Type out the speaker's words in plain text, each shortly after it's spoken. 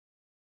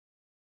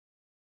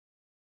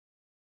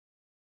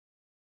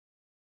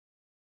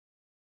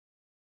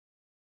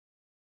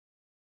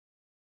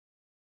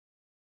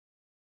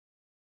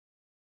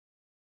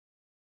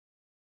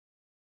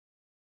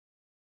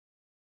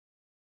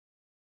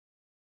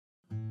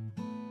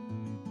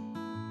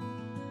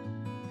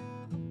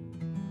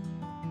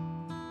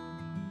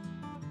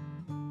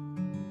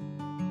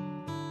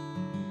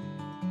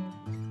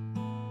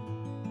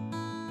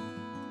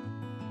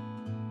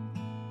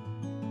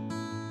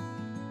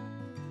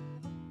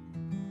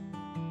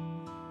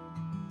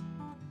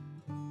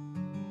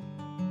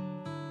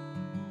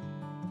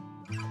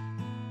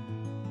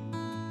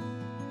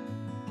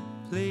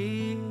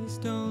Please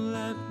don't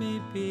let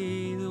me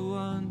be the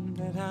one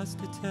that has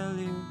to tell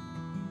you.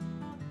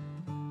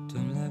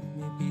 Don't let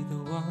me be the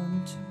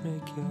one to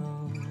break your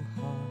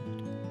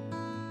heart.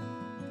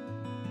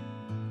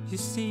 You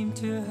seem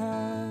to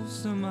have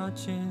so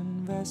much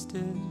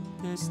invested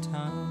this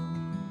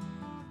time.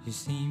 You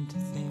seem to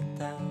think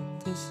that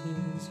this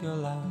is your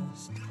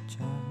last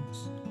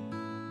chance.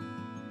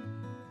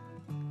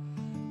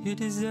 You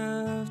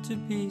deserve to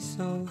be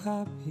so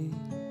happy.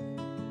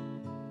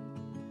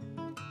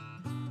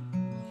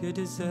 You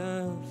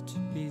deserve to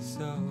be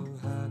so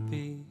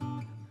happy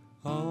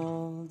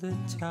all the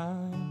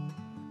time.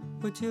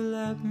 Would you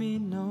let me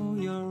know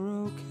you're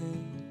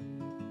okay?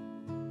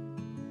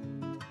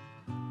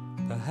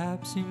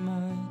 Perhaps you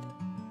might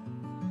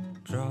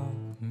drop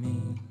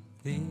me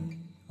the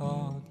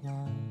odd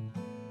line.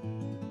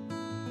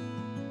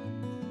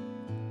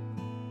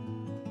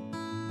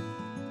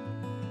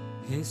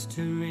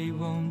 History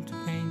won't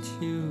paint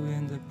you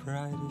in the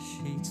brightest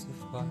sheets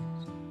of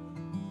white.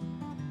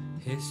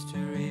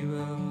 History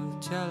will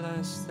tell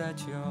us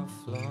that you're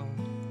flawed.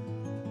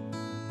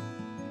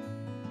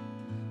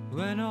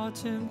 When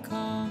autumn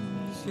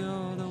comes,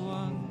 you're the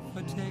one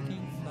for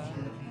taking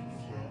flight.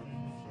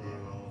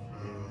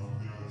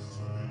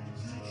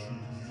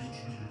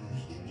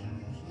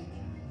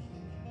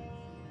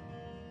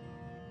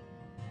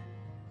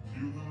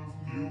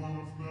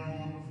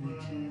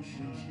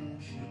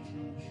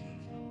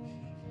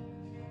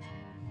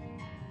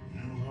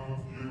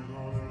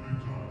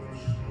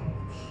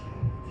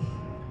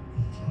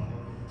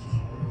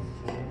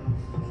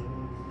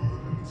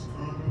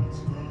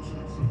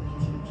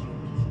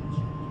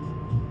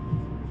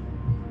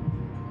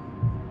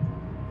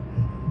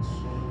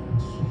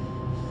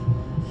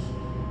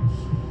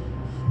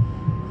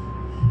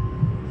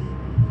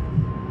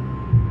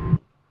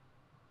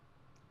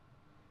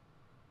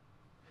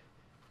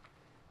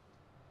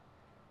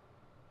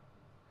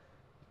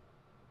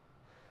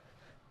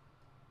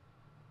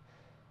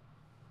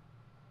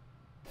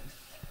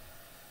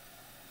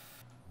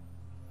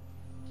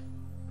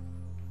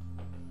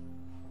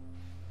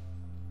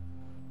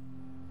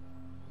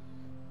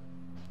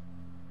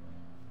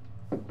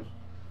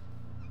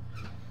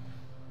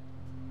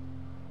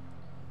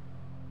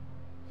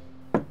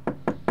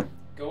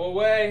 Go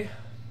away.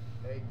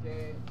 Hey,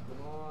 Cain,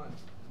 come on.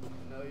 I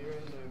know you're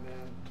in there,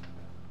 man.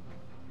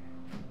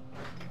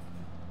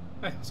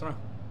 Hey, what's wrong?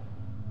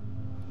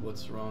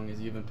 What's wrong is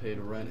you haven't paid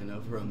rent in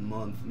over a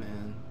month,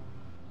 man.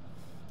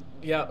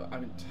 Yeah, I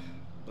mean,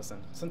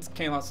 listen, since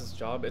Cain lost his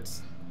job,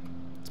 it's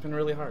been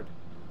really hard.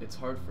 It's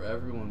hard for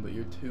everyone, but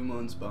you're 2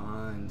 months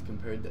behind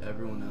compared to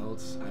everyone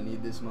else. I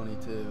need this money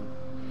too.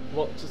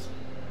 Well, just,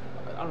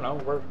 I don't know,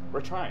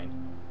 we're trying.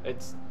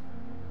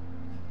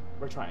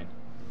 We're trying.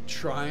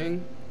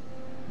 Trying?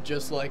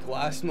 Just like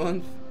last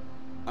month?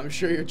 I'm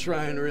sure you're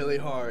trying really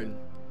hard.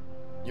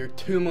 You're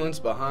 2 months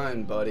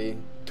behind, buddy.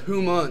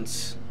 2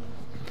 months.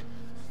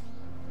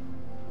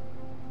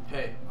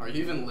 Hey, are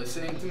you even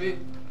listening to me?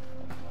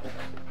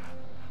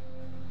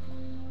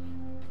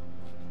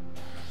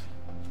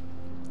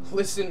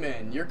 Listen,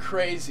 man, you're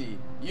crazy.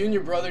 You and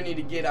your brother need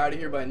to get out of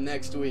here by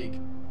next week.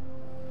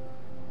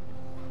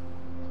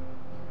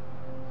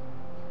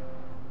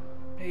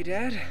 Hey,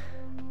 Dad.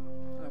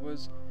 I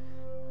was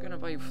gonna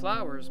buy you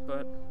flowers,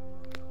 but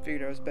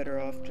figured I was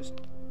better off just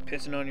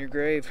pissing on your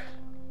grave.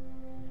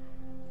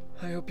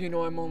 I hope you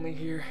know I'm only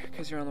here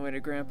because you're on the way to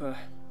Grandpa.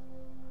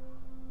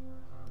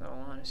 In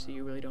all honesty,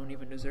 you really don't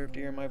even deserve to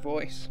hear my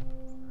voice.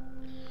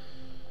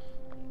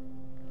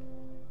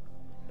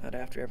 Not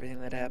after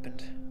everything that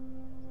happened.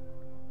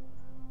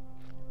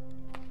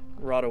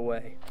 Rot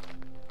away.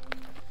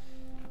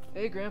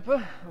 Hey, Grandpa.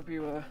 Hope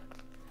you,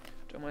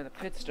 don't mind the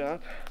pit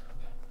stop.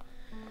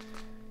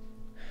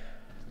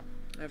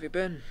 How have you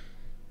been?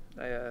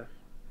 I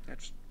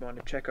just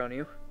wanted to check on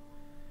you.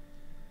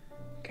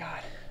 God,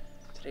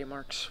 today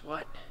marks,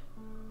 what,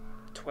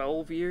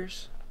 12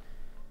 years?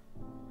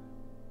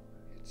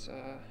 It's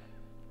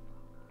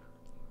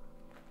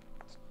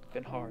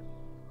been hard.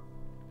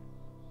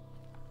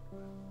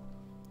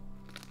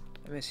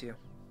 I miss you.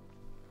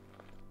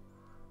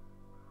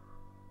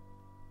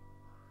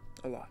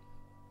 A lot.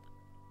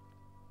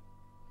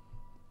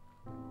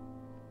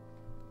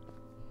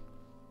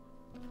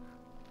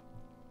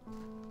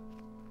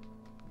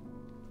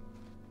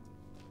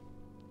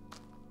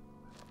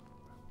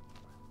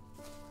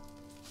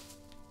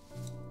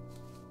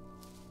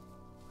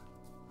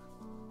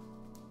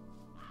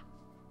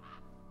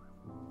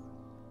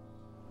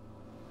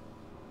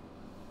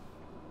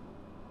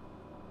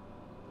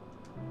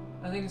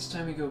 I think it's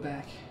time we go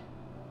back.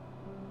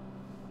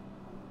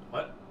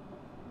 What?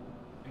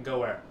 And go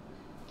where?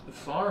 The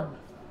farm.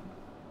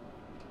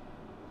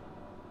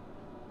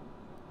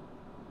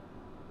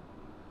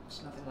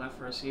 There's nothing left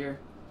for us here.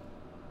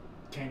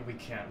 Cain, we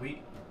can't.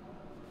 We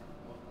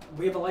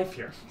have a life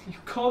here. You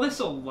call this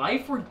a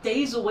life? We're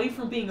days away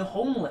from being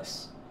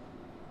homeless.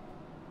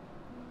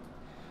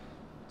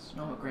 It's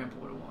not what Grandpa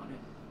would have wanted.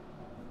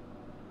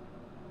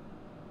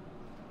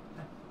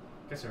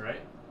 Guess you're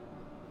right.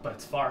 But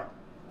it's far.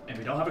 and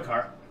we don't have a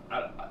car.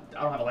 I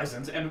don't have a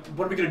license. And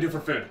what are we gonna do for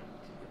food?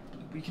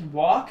 We can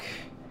walk.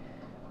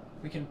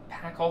 We can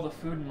pack all the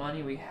food and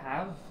money we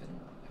have. And,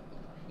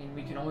 I mean,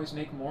 we can always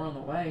make more on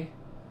the way.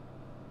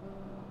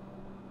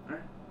 All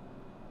right.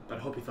 But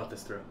I hope you thought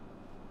this through.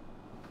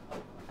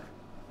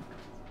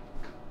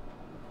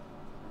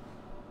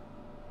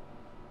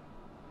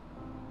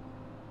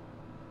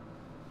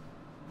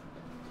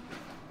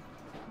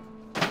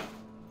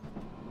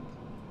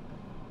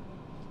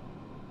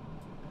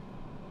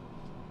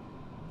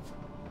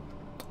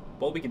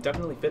 Well, we can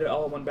definitely fit it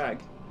all in one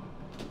bag.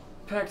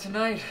 Pack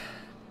tonight.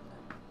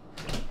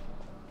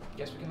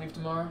 Guess we can leave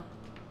tomorrow.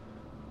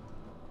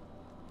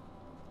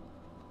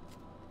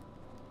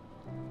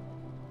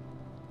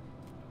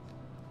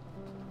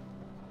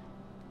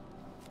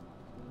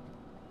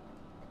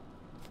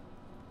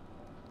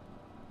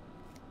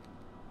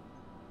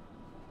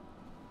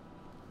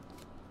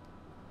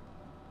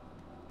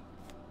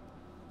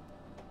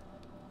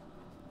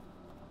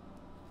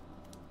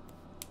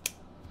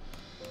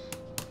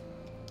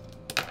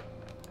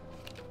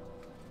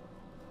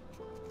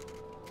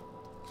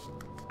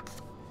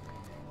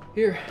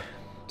 Here,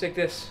 take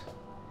this,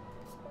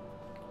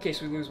 in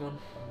case we lose one.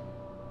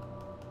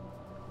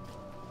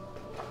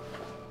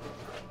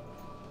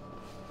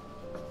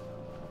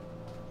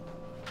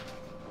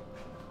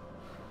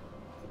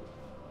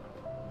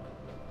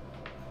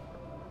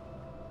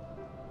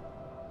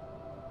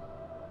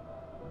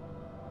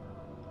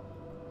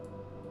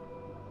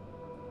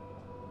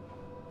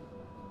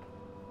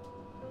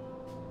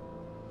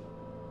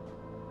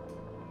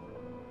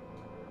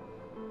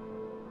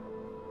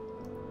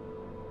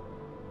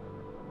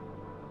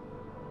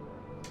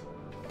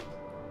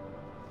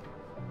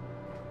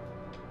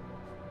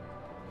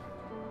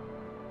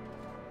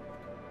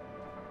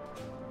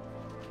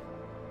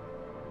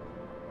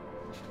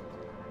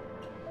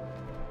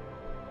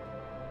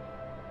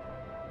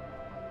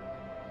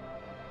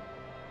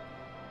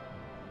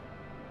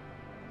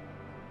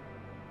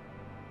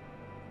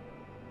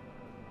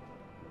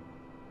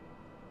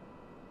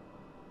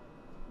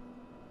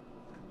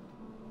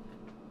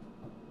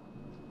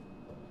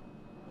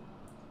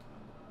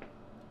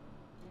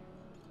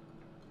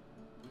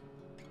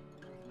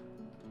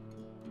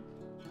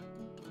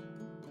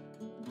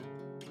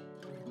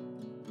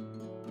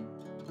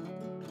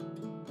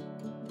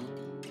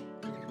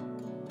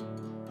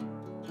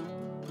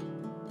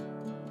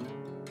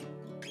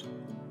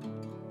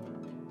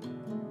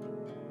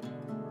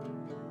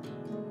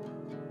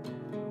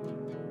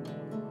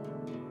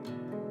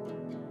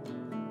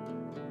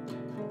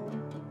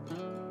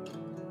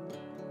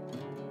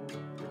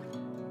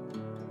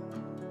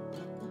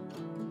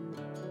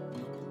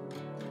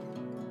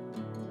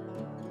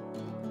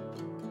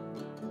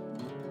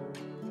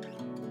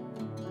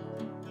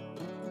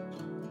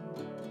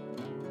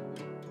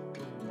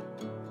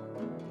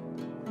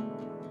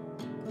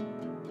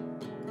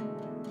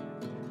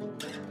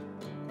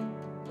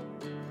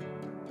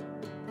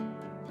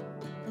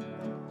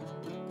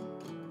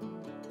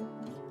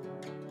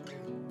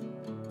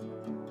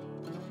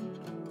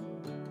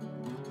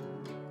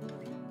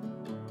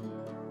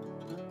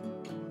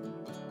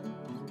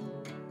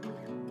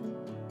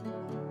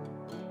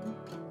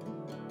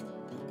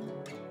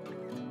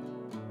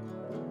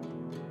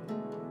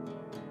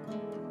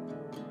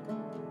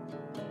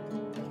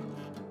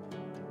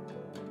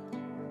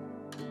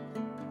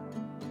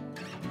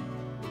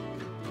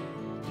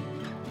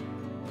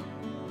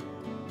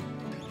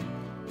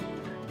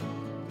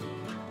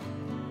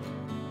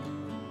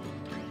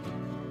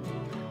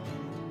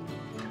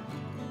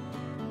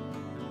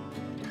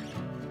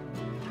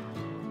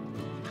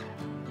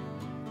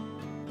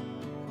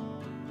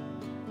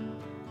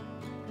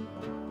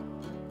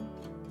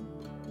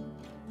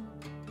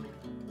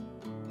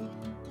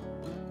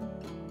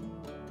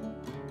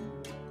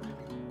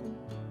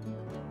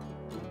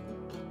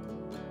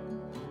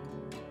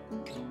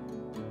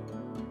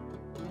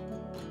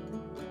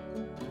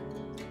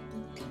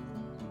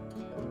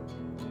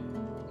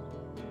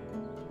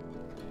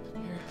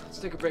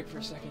 Take a break for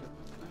a second.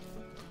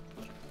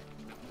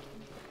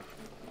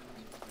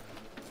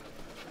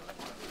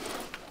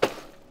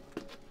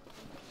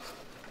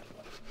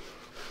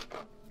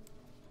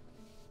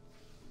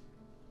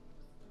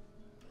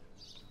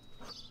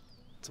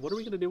 So what are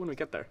we gonna do when we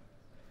get there?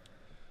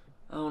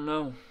 I don't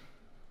know.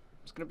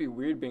 It's gonna be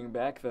weird being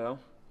back though,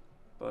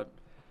 but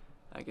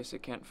I guess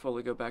it can't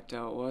fully go back to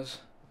how it was.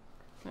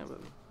 Yeah, but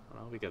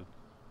well, we could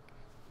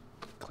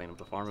clean up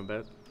the farm a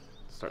bit,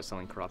 start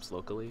selling crops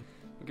locally.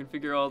 We can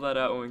figure all that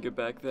out when we get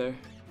back there.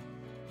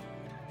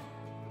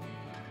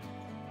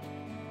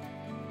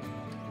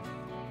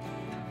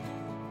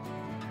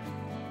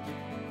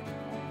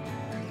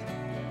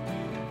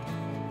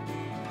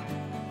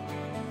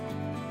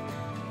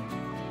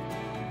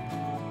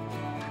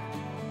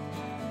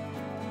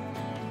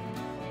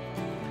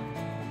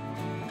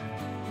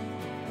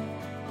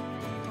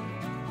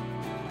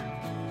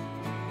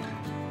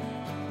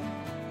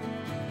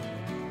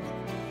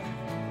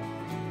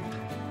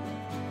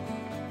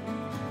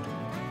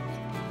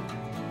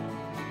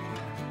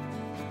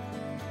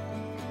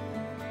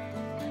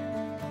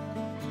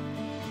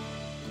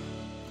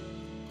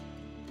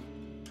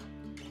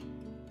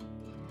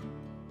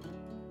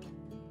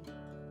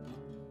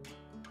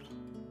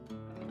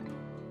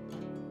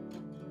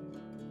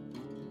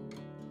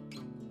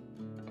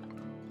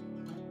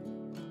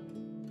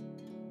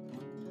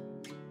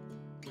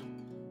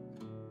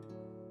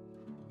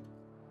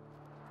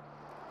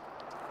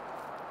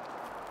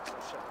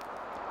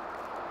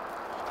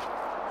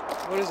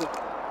 What is it?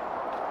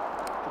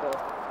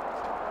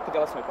 I think I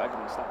lost my package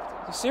in the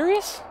stop. You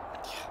serious?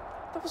 Yeah.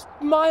 That was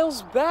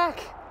miles back.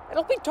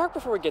 It'll be dark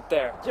before we get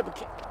there. Yeah,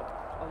 but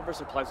all of our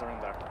supplies are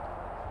in there.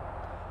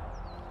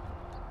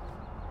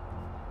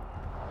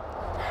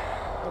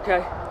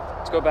 Okay,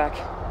 let's go back.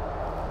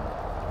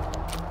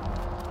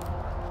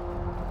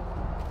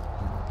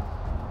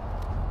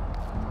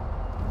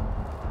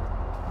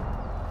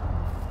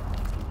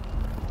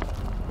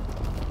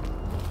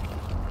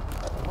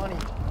 Money,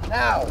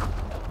 now!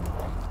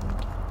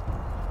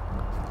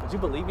 Would you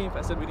believe me if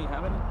I said we didn't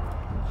have any?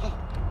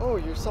 Oh,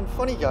 you're some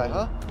funny guy,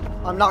 huh?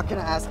 I'm not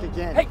gonna ask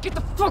again. Hey, get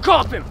the fuck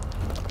off him!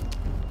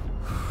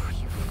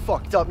 You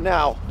fucked up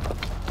now.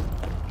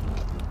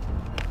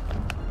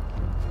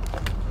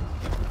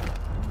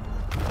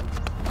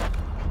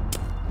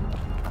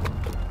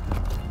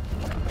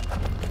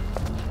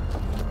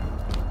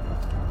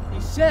 He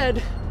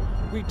said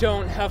we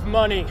don't have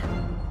money.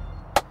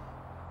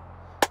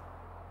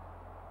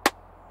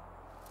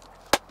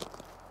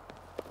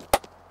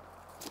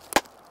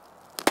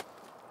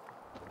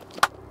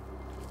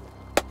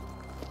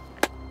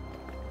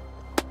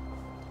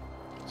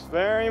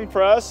 Very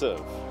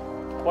impressive.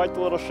 Quite the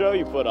little show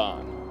you put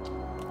on.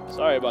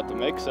 Sorry about the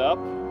mix-up.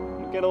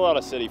 We get a lot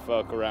of city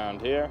folk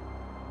around here.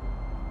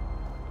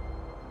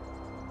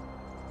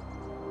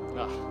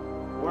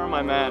 Where are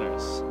my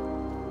manners?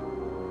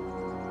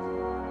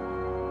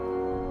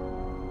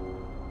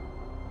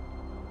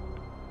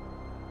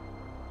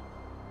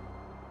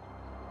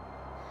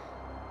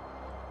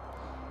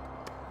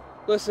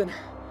 Listen,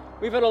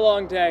 we've had a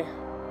long day.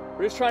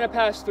 We're just trying to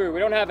pass through. We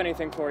don't have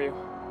anything for you.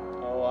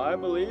 Oh, I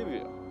believe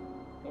you.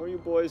 Where are you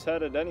boys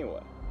headed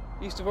anyway?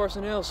 East of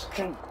Orson Hills.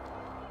 Don't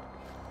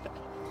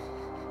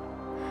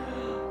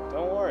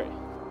worry.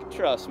 You can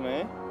trust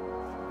me.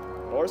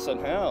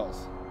 Orson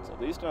Hills. It's at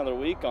least another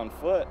week on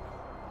foot.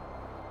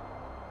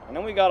 I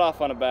know we got off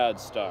on a bad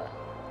start.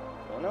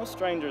 We're no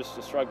strangers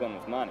to struggling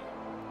with money.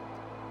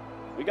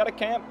 We got a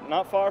camp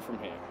not far from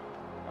here.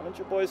 Why don't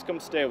you boys come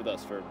stay with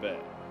us for a bit?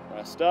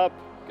 Rest up,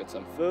 get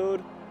some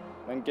food,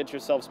 then get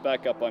yourselves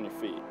back up on your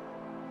feet.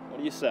 What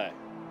do you say?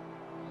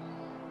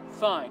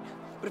 Fine.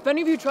 But if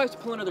any of you tries to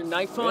pull another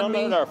knife on me... We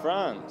don't need our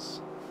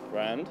friends.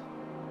 Friend,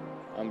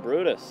 I'm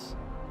Brutus.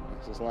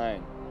 This is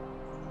Lane.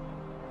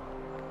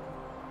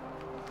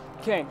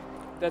 Cain,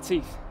 that's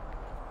Heath.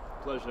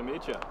 Pleasure to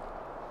meet you.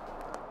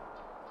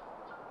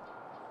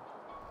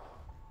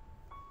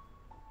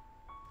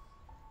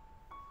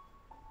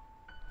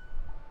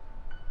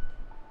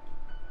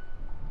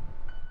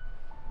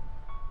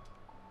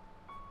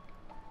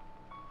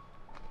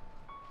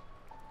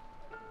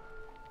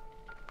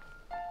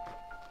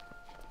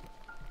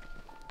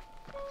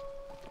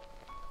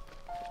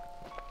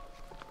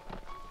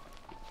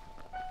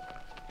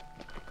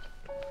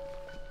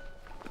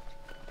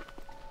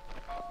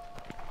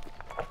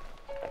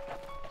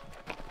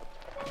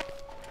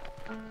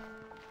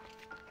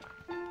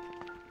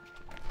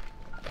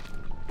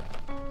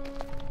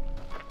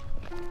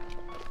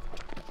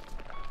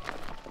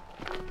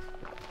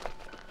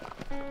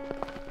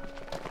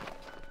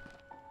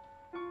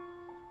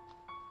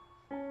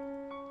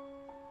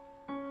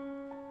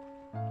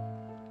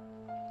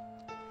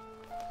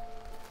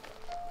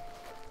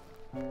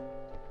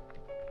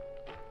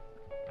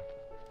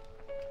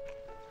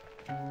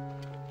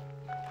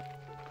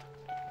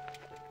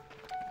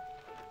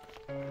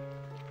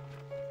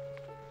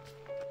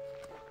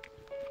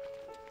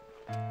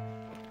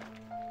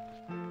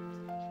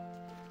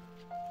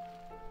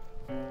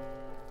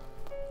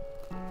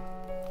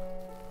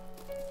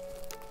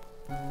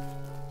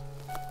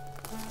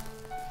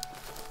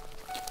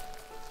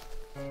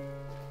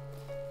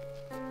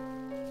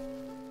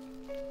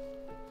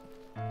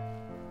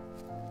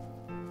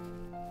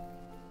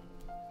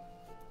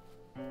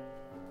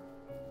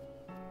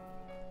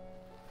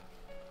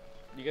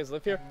 You guys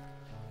live here?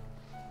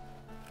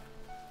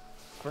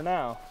 For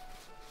now.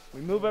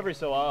 We move every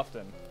so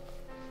often.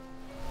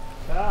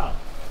 Pal,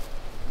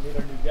 meet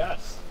our new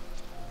guest.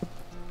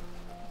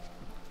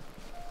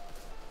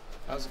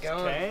 How's it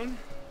going? Cain?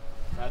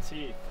 That's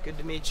Heath. Good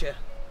to meet you.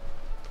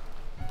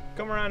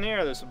 Come around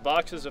here, there's some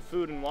boxes of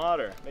food and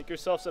water. Make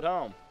yourselves at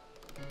home.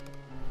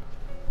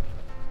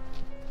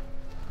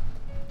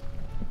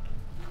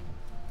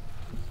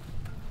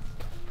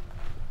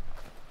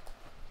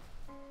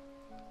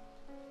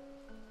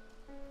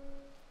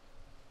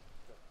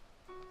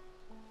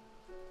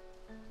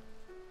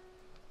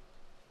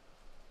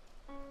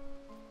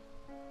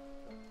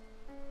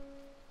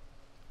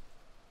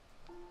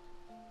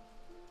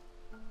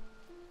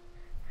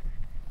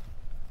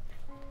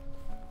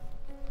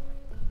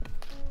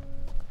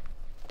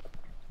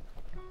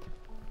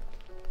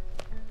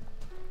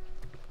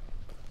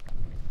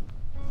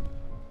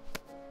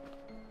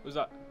 Who's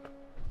that?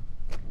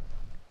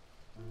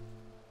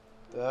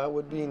 That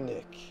would be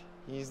Nick.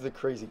 He's the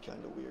crazy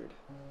kind of weird.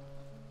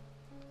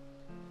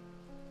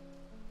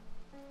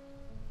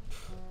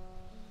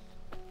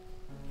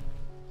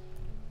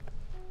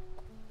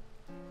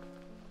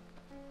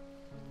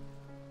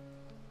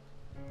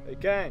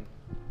 Cain,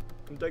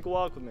 come take a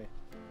walk with me.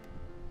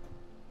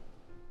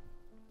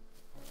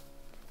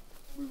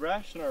 We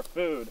ration our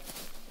food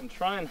and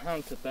try and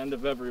hunt at the end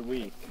of every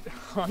week.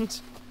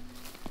 Hunt?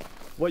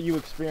 What you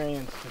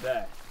experienced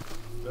today.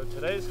 Though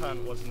today's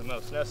hunt wasn't the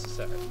most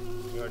necessary.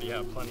 We already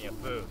have plenty of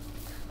food.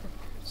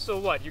 So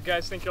what, you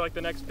guys think you're like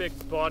the next big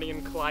Bonnie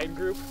and Clyde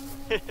group?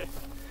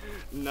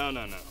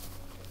 No.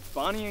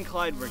 Bonnie and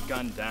Clyde were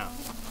gunned down.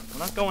 We're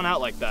not going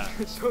out like that.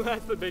 So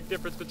that's the big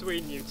difference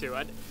between you two.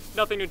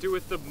 Nothing to do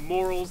with the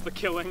morals, the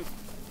killing.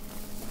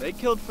 They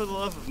killed for the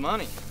love of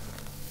money.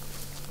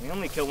 We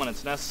only kill when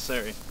it's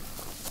necessary.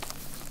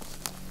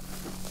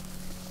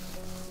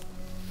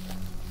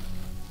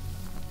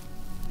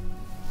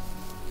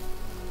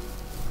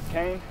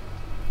 Cain,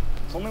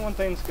 it's only when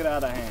things get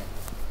out of hand.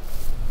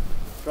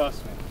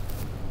 Trust me.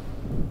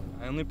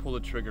 I only pull the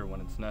trigger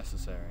when it's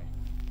necessary.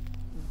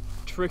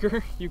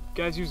 Trigger? You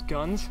guys use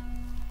guns?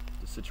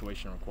 The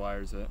situation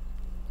requires it.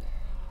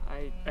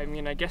 I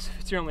mean, I guess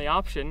if it's your only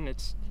option,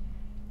 it's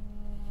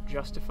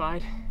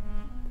justified.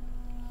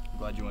 I'm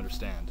glad you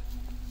understand.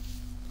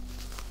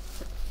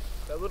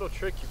 That little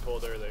trick you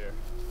pulled earlier,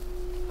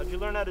 how'd you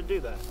learn how to do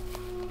that?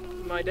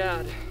 My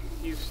dad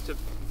used to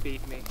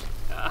beat me.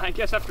 I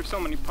guess after so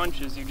many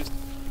punches, you just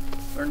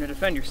learn to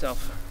defend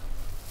yourself.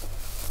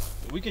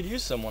 We could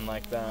use someone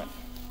like that.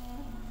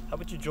 How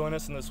about you join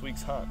us in this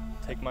week's hunt?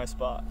 Take my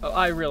spot. Oh,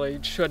 I really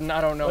shouldn't. I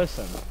don't know.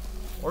 Listen,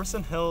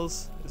 Orson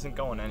Hills isn't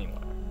going anywhere.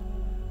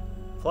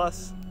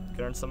 Plus, you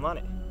can earn some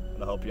money.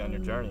 It'll help you on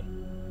your journey.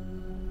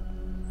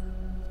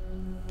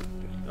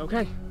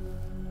 Okay.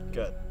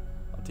 Good.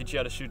 I'll teach you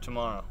how to shoot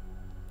tomorrow.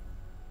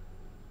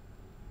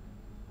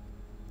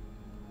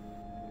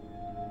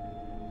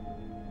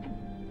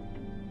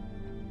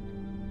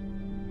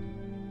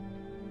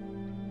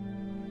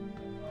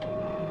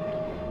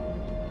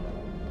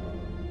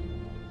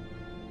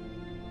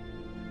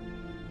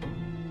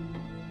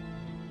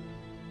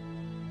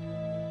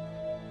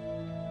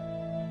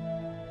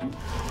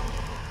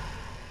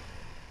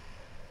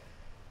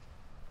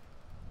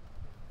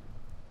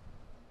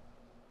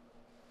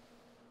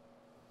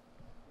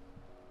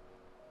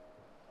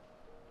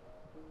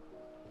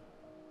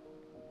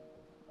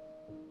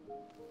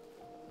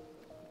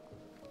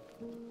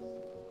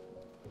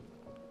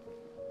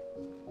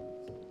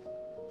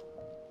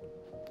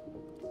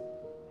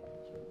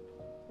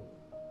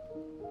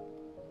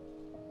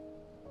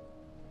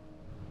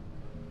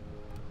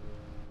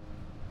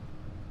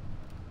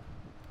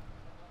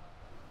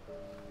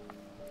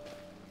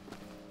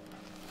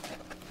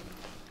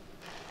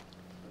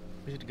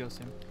 We should go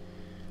soon.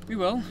 We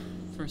will.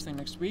 First thing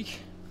next week.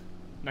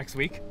 Next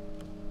week?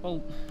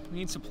 Well, we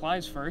need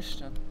supplies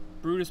first.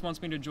 Brutus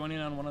wants me to join in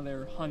on one of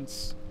their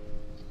hunts.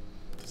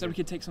 Said we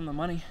could take some of the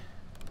money.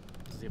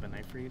 Does he have a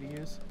knife for you to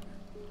use?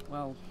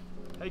 Well...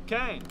 Hey,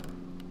 Cain.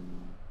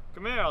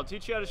 Come here, I'll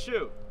teach you how to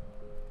shoot.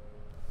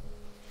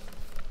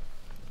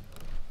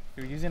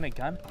 You're using a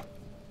gun?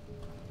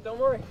 Don't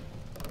worry.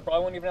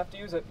 Probably won't even have to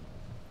use it.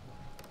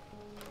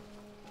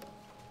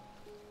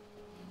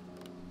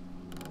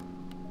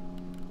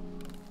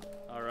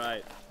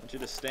 Alright, I want you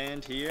to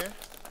stand here,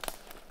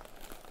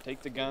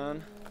 take the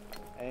gun,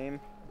 aim,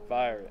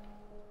 fire it.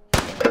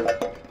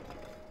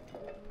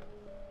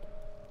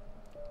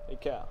 Hey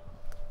Cal,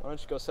 why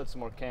don't you go set some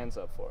more cans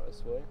up for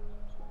us, will you?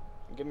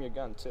 And give him your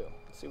gun too.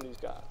 Let's see what he's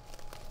got.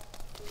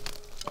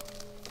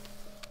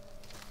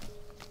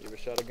 You ever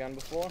shot a gun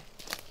before?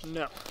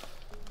 No.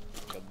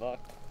 Good luck.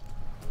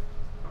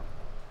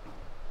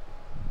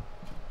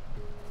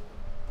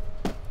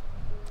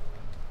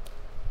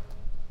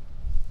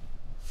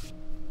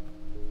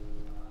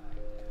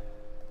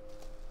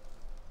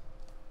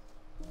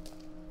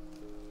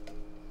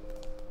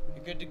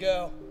 You're good to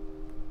go.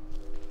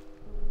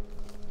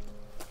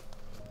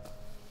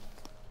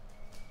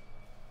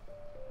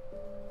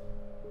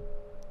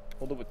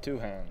 Hold it with two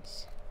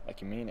hands,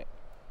 like you mean it.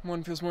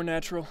 One feels more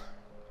natural.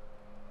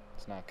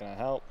 It's not gonna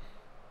help.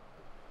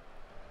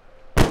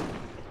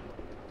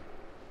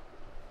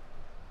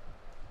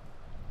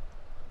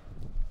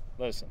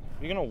 Listen,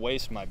 if you're gonna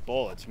waste my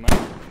bullets, you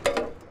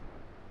might...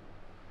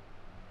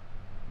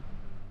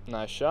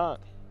 Nice shot.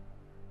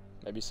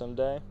 Maybe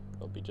someday,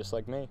 they'll be just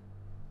like me.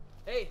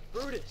 Hey,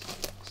 Brutus,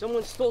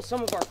 someone stole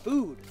some of our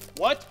food.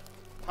 What?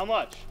 How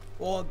much?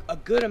 Well, a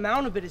good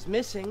amount of it is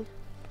missing.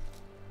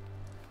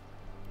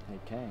 Hey,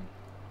 Cain.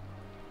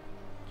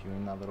 Did you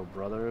and that little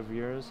brother of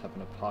yours happen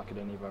to pocket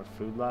any of our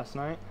food last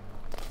night?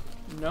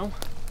 No.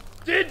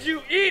 Did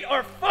you eat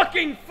our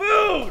fucking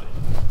food?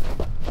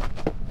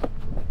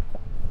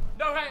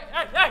 No,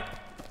 hey!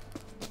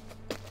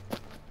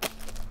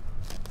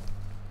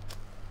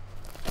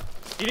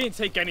 You didn't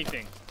take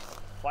anything.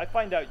 If I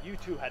find out you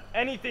two had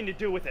anything to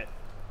do with it.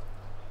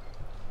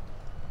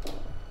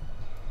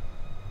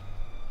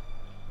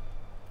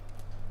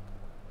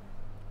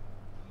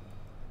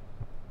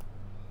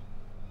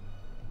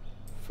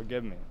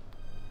 Forgive me.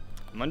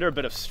 I'm under a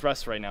bit of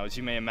stress right now, as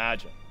you may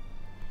imagine.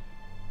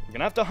 We're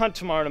gonna have to hunt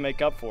tomorrow to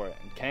make up for it.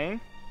 And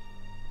Cain,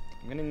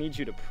 I'm gonna need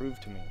you to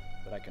prove to me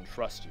that I can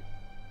trust you.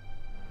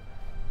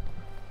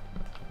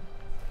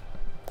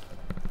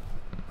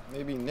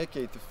 maybe Nick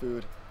ate the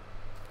food.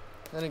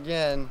 Then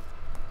again,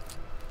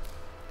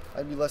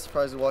 I'd be less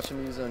surprised to watch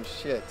him eat his own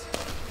shit.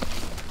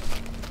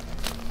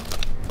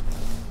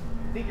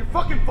 Think you're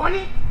fucking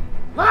funny?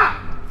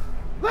 Laugh!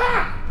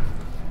 Laugh!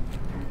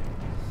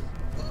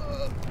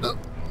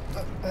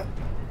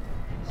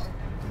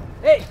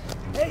 Hey!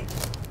 Hey!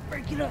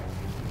 Break it up!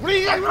 What are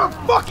you guys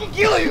gonna fucking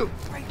kill you?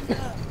 Break it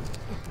up!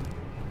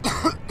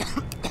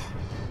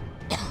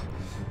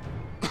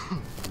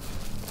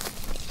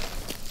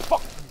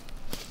 Fuck!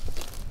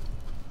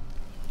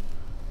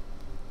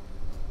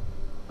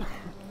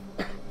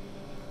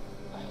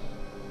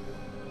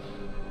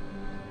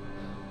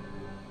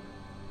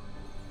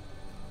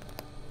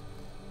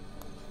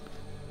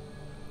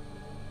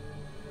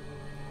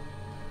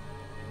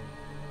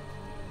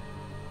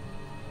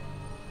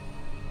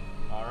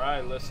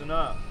 Alright, listen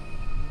up.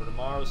 For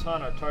tomorrow's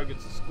hunt, our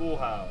target's the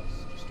schoolhouse,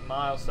 just a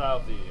mile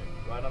south of you,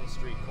 right on the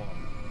street corner.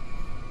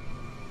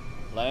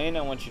 Lane,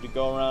 I want you to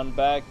go around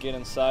back, get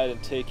inside,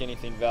 and take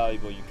anything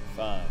valuable you can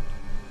find.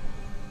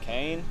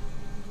 Cain,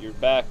 you're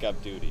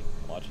backup duty.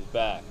 Watch his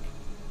back.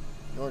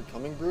 You aren't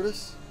coming,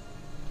 Brutus?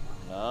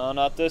 No,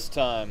 not this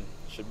time.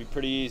 Should be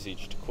pretty easy,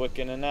 just a quick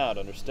in and out,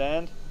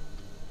 understand?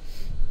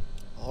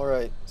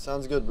 Alright,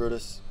 sounds good,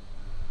 Brutus.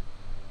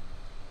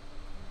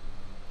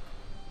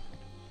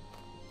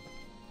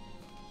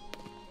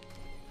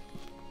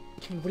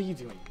 Cain, what are you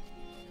doing?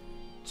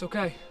 It's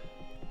okay.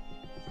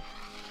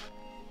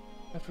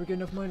 After we get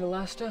enough money to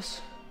last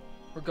us,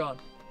 we're gone.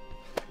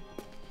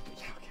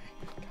 Yeah,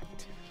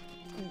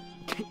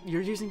 okay.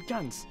 You're using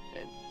guns.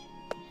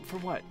 For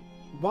what?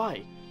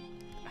 Why?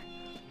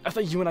 I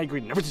thought you and I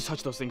agreed never to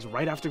touch those things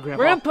right after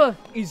Grandpa... Grandpa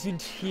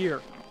isn't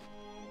here.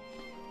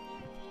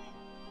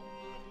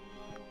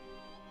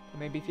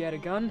 Maybe if you had a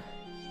gun,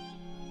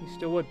 you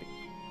still would be.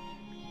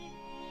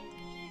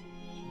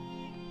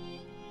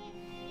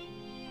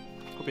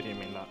 Hope he didn't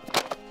mean that.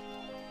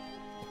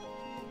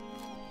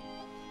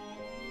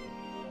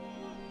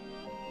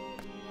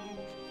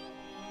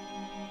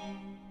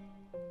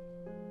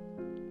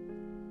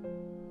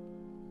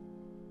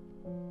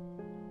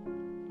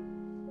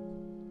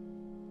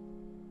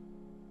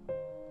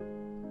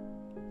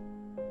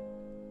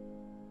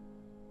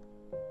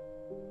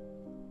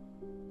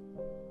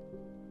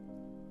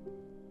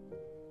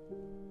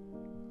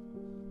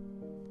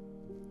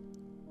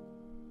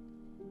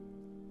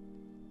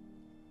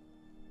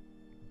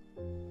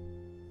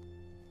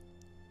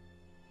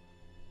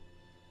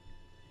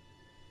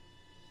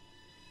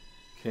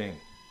 Cain,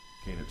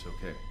 it's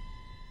okay.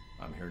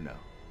 I'm here now.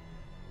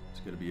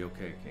 It's gonna be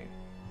okay, Cain.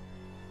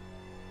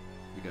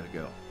 You gotta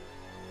go.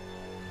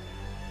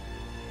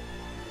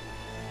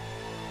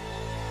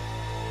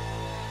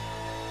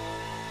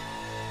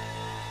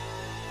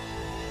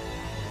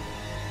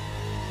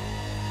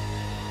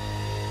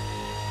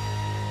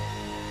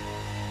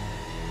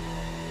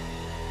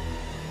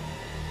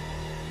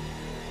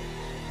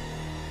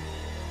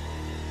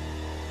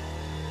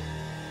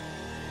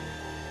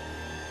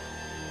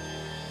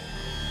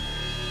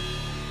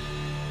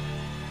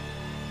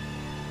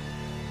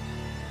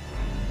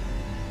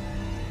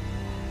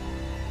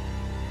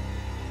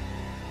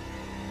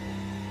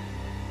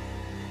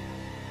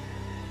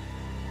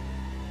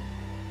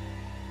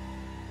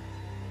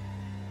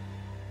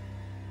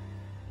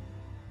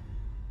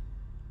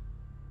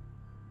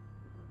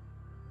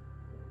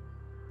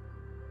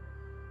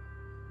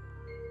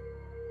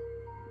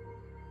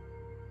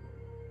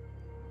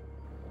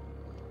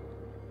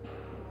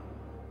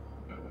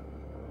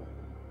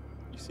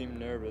 You seem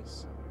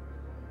nervous.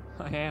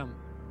 I am.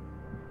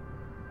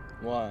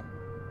 Why?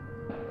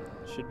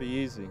 Should be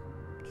easy.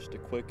 Just a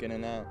quick in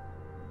and out.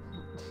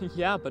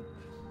 Yeah, but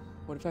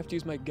what if I have to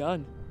use my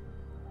gun?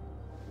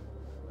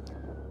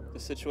 The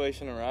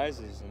situation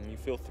arises and you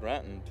feel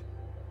threatened.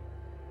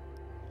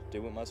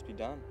 Do what must be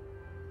done.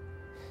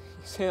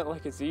 You say it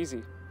like it's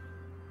easy.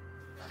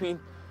 I mean,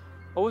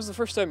 what was the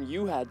first time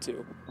you had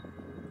to?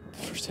 The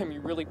first time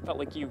you really felt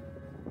like you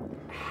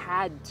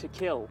had to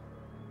kill?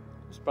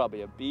 It was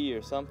probably a bee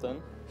or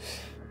something.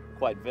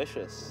 Quite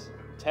vicious.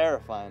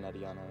 Terrifying at a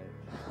young age.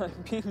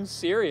 I'm being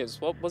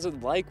serious. What was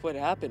it like? What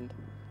happened?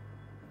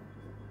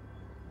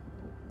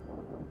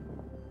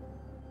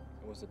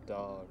 It was a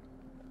dog.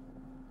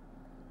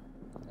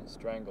 I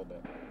strangled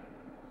it.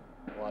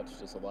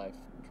 Watched as a life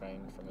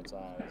drained from its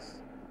eyes,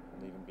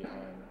 leaving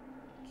behind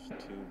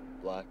just two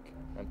black,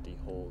 empty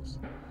holes.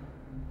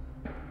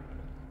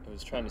 It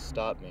was trying to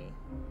stop me.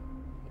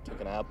 It took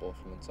an apple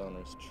from its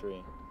owner's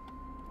tree.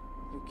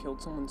 You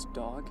killed someone's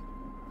dog?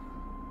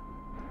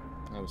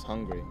 I was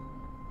hungry,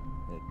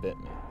 and it bit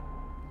me.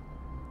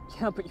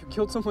 Yeah, but you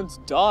killed someone's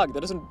dog.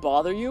 That doesn't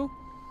bother you?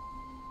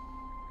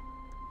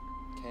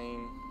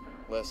 Cain,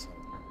 listen.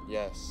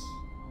 Yes,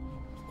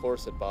 of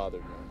course it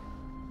bothered me.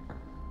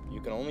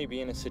 You can only be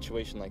in a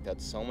situation like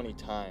that so many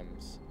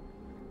times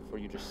before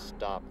you just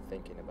stop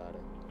thinking about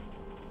it.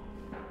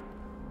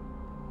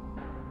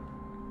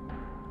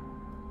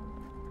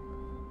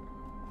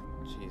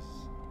 Jeez,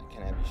 I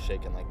can't have you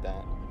shaking like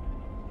that.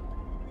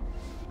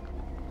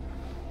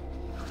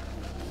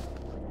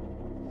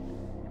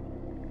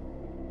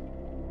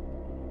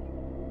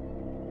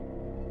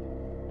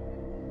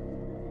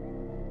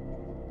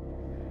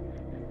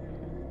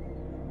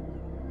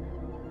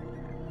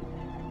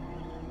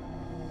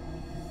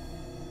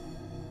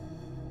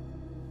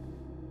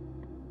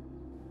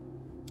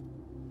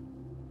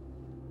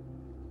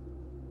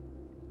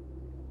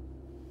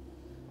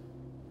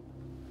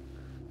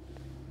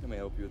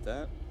 help you with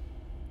that?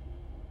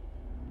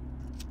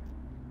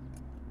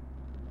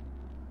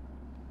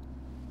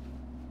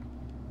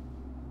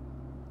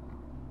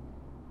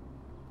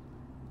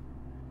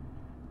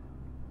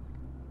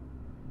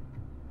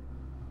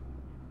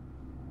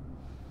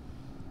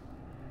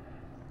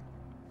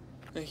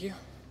 Thank you.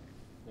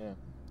 Yeah,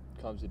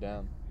 calms you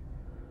down.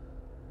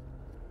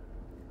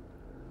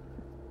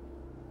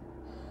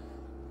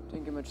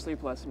 Didn't get much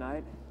sleep last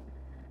night.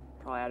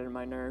 Probably added to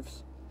my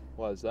nerves.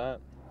 Why is that?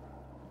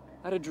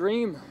 I had a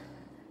dream.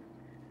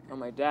 Oh,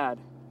 my dad.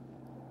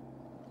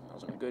 That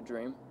wasn't a good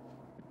dream.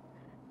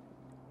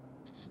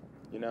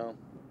 You know,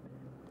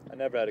 I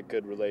never had a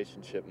good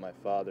relationship with my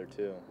father,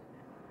 too.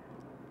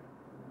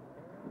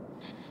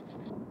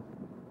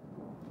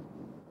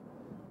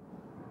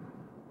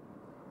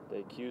 They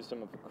accused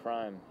him of a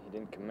crime he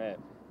didn't commit.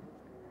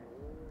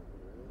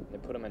 They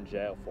put him in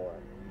jail for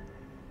it.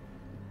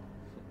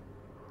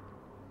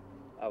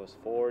 I was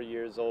 4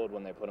 years old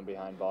when they put him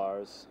behind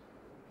bars.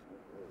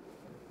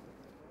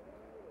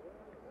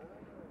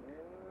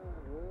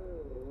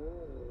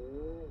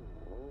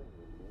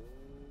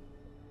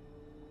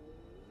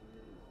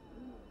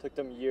 Took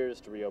them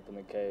years to reopen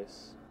the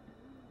case.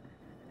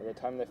 By the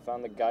time they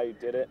found the guy who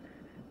did it,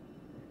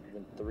 he'd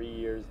been 3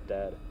 years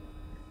dead.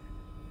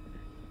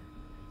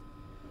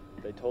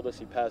 They told us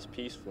he passed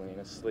peacefully in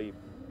his sleep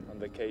on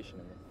vacation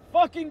in the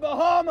fucking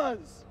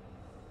Bahamas!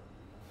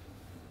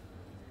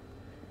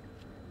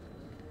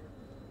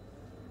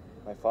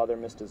 My father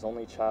missed his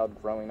only child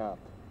growing up.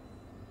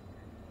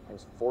 I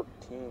was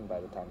 14 by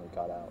the time we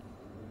got out.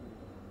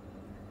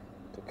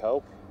 To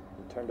cope,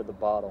 he turned to the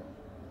bottle.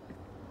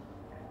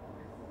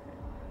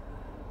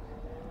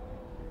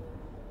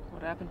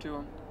 What happened to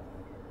him?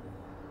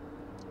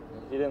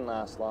 He didn't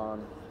last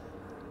long.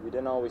 We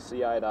didn't always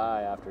see eye to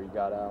eye after he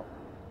got out.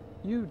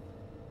 You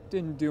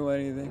didn't do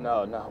anything.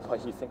 No.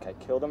 What, you think I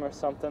killed him or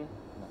something?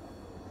 No.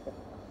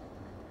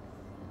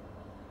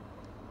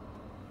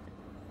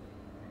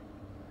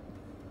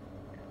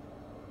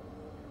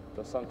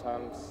 But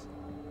sometimes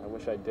I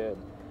wish I did.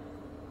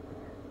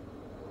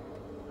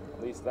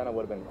 At least then it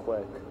would have been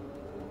quick.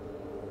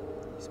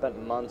 He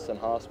spent months in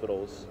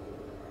hospitals.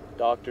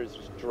 Doctors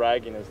just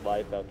dragging his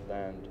life out to the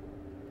end.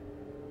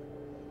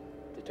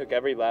 They took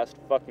every last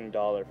fucking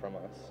dollar from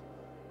us.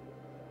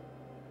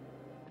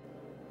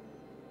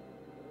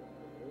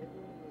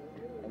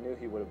 I knew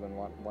he would have been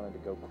wanted to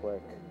go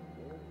quick.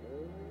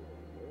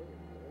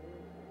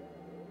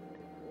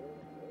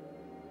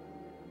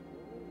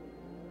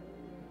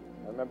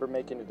 I remember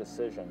making a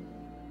decision.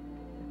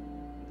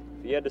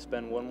 If he had to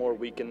spend one more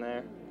week in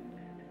there,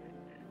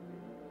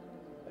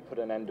 I'd put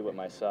an end to it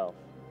myself.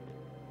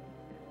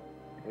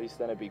 At least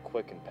then it'd be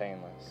quick and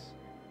painless.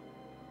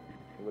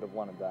 He would have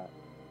wanted that.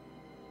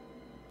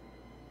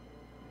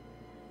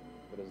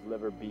 But his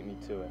liver beat me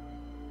to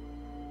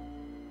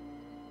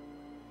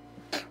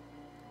it.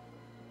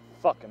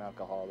 Fucking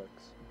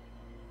alcoholics.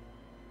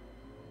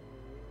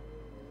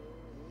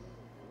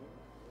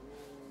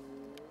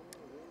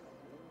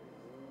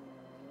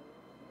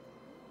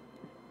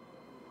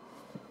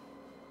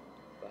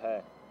 But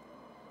hey,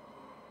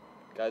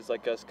 guys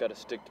like us gotta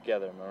stick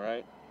together, am I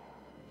right?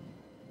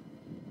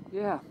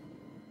 Yeah.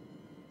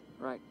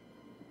 Right.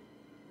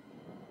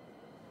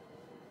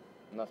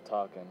 Enough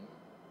talking.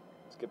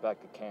 Let's get back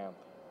to camp.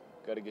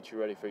 Gotta get you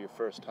ready for your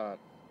first hunt.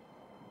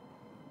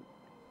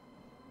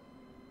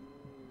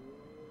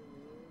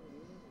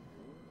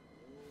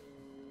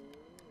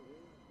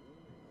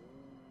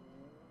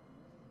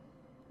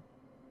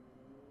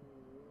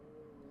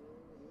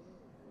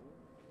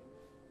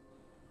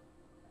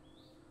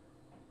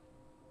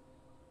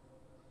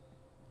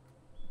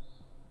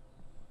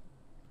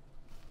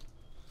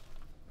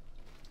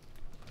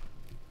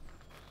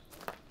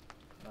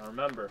 Now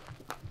remember,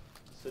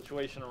 if the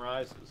situation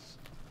arises,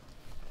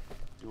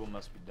 do what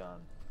must be done.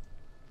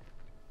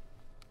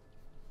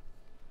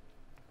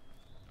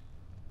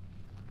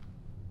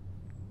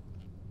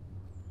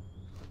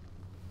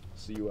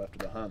 See you after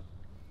the hunt.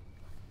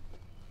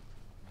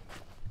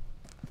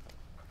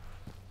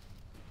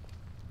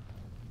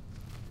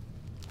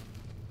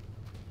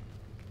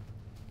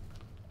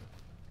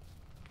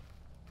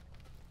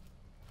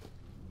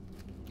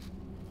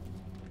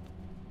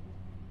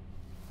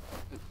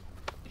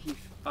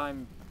 Heath,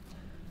 I'm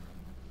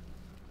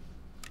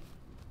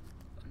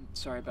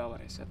sorry about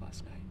what I said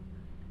last night.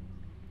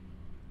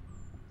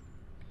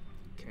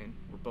 Cain,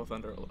 we're both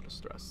under a lot of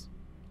stress.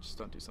 Just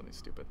don't do something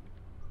stupid.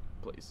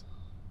 Please.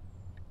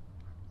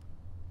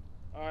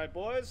 All right,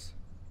 boys.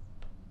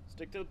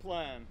 Stick to the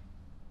plan.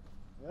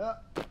 Yeah.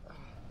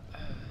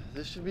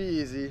 This should be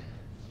easy.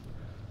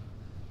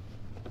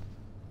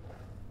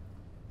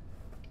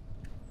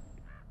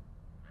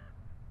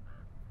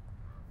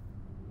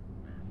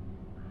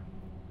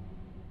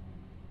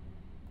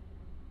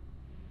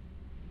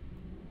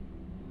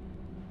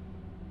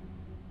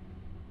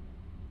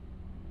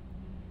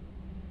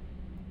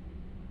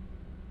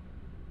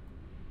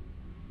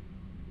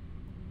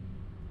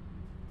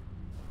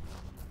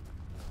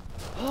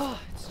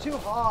 It's too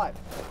hot.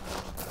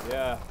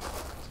 Yeah,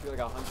 Must be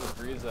like 100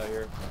 degrees out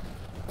here.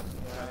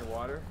 Yeah. Any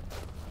water?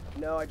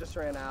 No, I just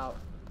ran out.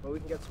 But we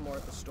can get some more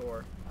at the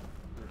store.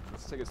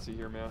 Let's take a seat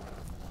here, man.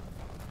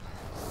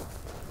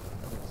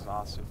 I'm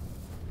exhausted.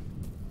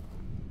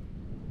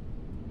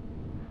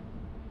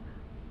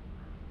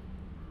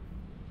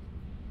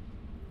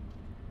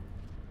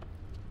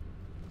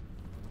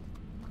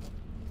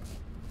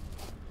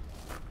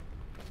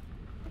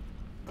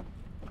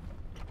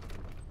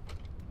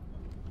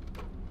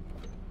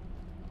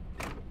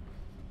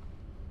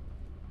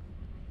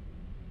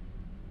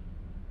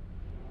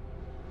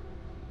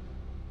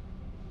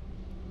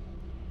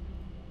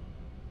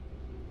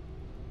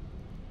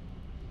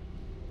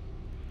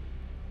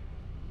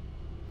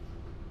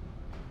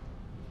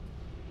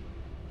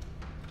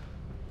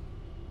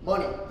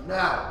 Money,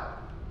 now!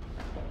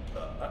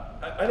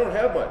 I don't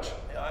have much.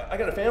 I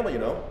got a family, you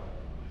know.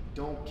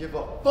 Don't give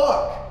a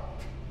fuck!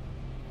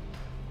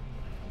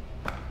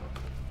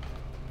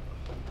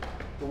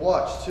 The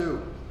watch,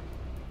 too.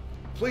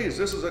 Please,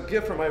 this is a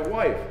gift from my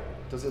wife.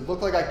 Does it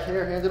look like I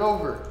care? Hand it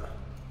over.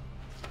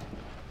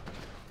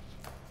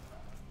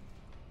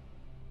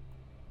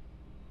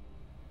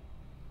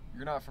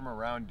 You're not from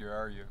around here,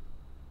 are you?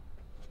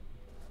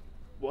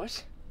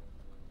 What?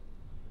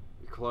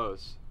 You're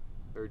close.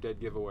 They're a dead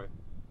giveaway.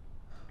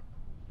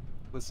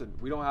 Listen,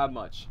 we don't have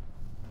much.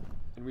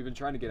 And we've been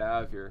trying to get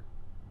out of here.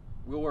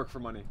 We'll work for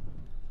money.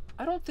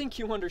 I don't think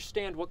you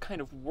understand what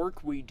kind of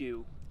work we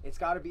do. It's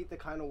gotta beat the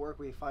kind of work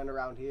we find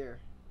around here.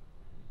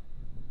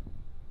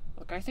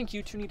 Look, I think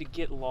you two need to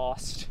get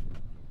lost.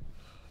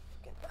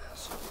 Fucking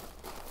asshole.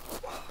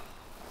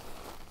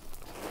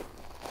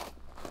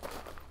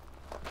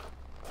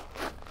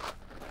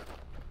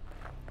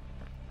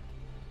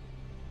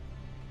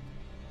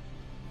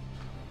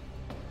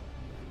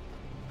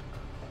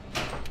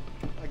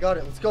 Got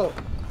it, let's go.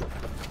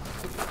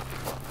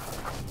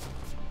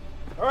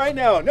 All right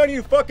now, none of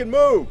you fucking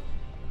move.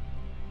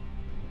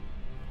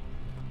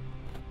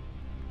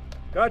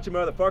 Gotcha,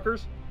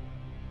 motherfuckers.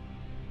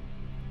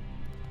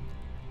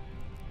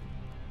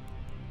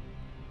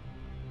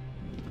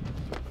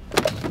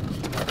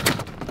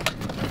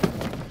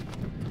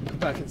 Come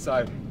back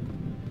inside.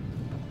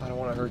 I don't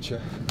want to hurt you.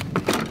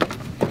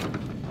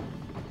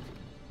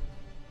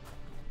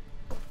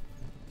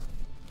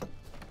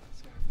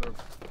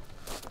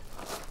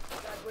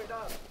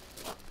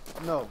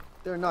 No,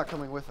 they're not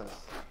coming with us.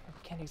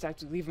 I can't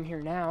exactly leave him here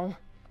now.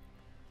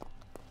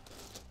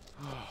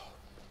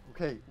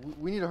 Okay,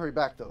 we need to hurry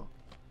back though.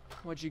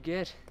 What'd you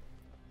get?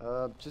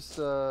 Just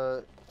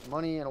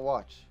money and a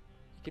watch.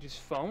 Get his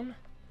phone?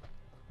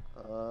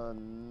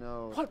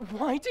 No. What?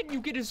 Why didn't you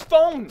get his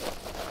phone?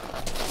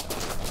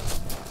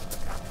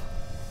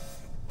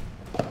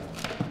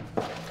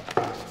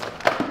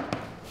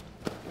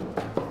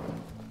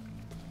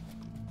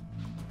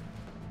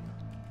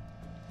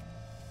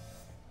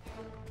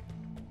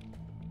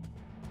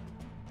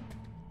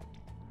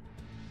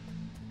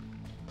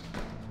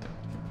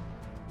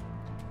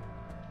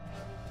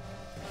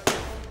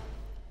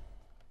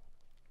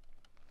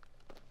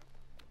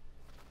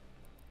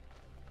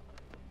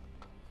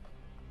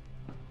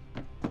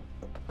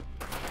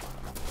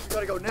 We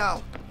gotta go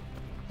now.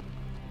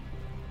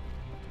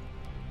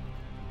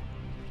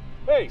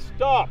 Hey,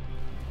 stop!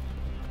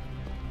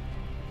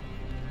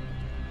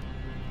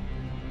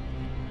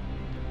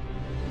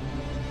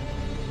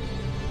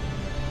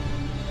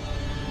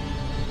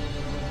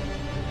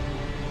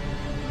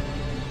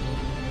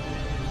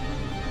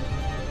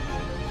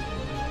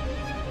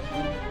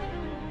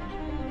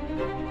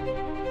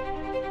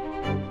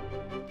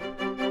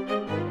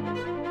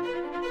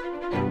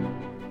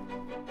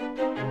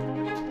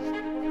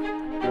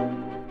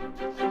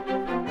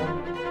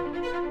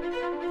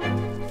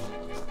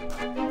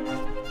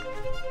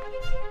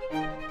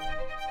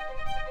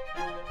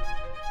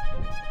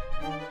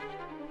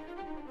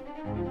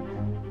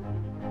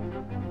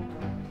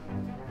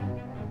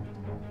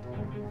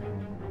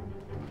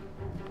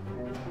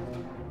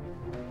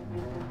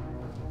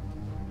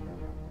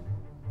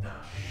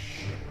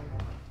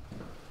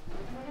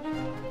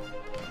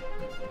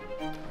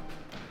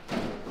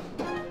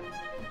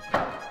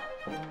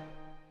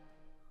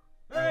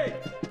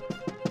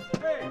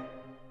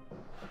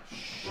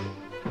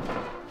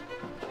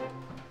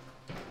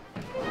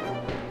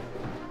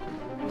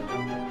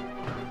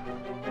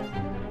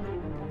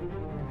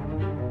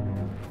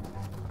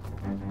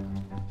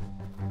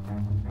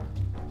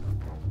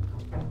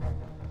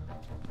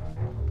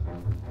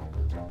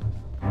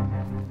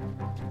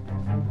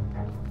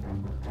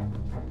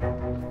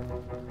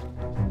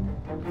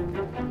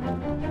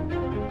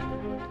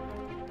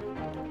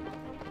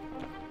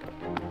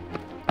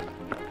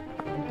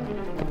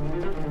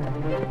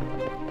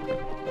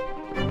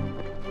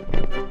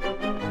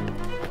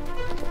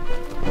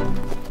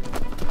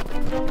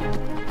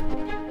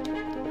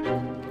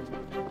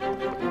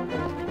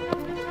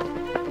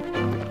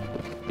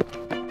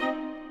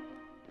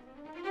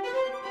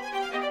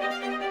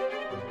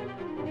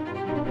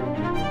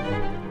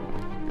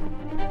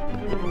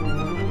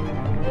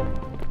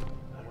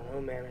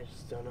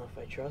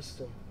 Trust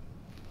him.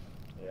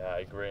 Yeah, I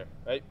agree.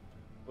 Hey,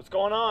 what's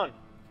going on?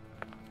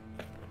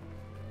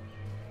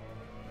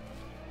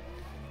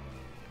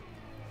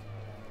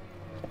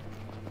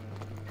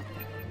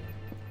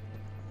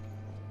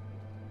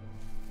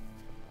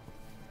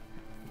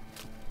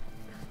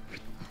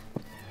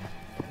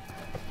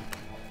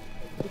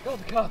 We called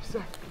the cops,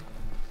 sir.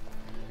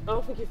 I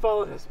don't think he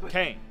followed us, but...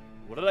 Cain,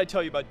 what did I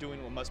tell you about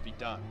doing what must be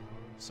done?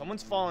 If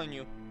someone's following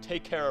you,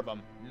 take care of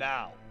them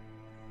now.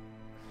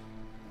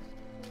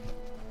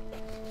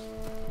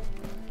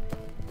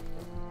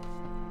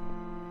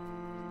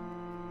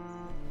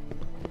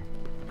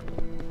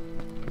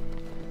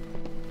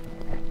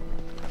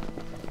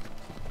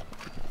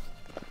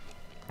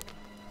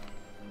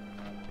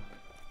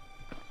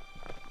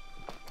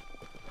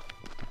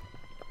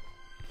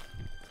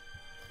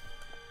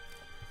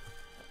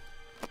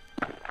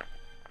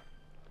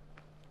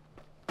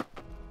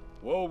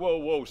 Whoa, whoa,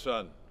 whoa,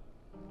 son.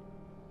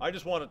 I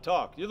just want to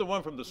talk. You're the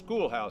one from the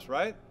schoolhouse,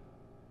 right?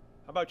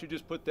 How about you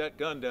just put that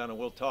gun down and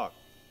we'll talk?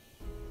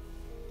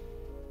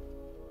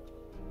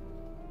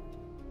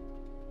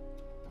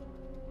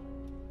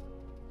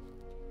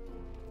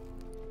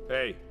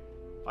 Hey,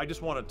 I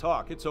just want to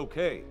talk. It's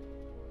okay.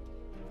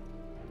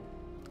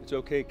 It's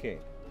okay, Cain.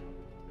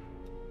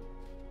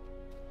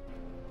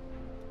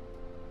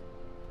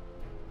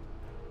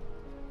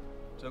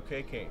 It's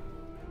okay, Cain.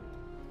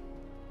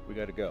 We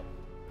gotta go.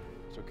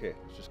 It's okay.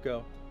 Let's just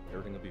go.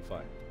 Everything will be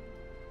fine.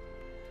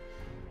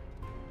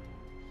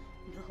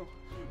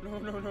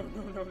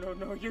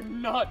 No, you're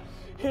not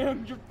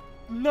him. You're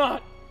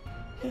not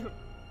him.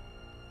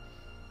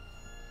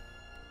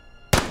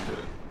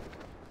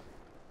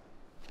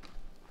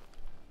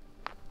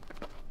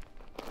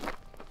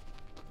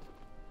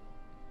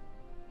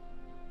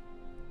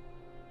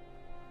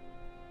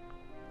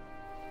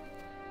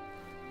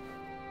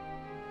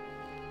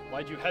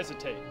 Why'd you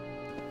hesitate?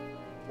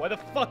 Why the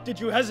fuck did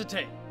you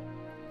hesitate?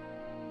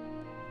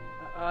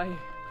 I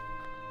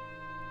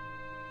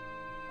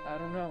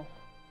don't know.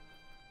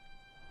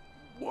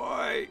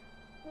 Why?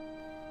 Do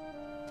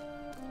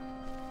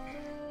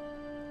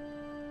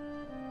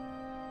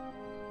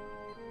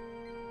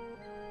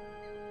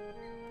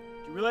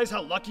you realize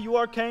how lucky you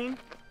are, Cain?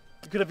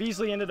 You could have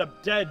easily ended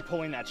up dead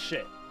pulling that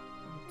shit.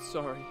 I'm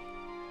sorry.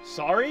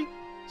 Sorry?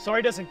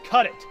 Sorry doesn't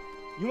cut it.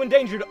 You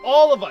endangered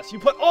all of us. You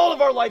put all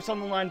of our lives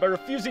on the line by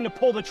refusing to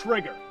pull the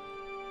trigger.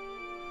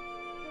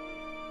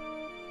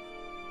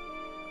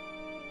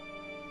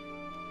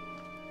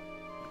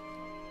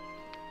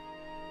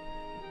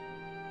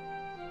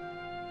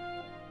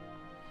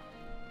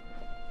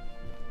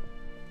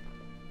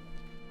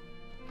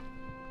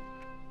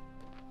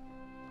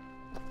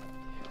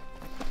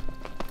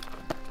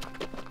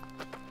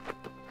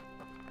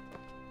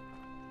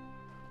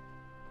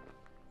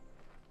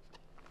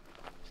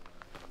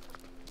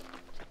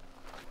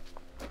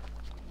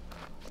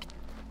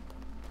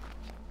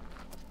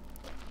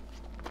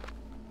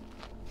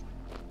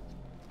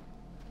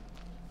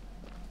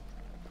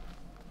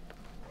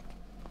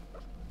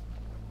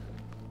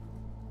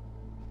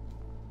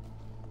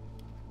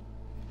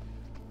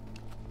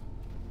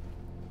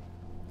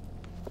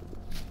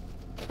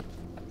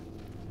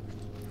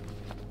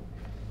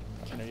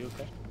 Are you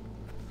okay?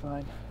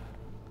 Fine.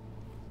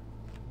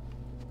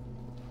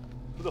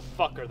 Who the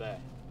fuck are they?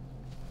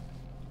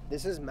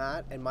 This is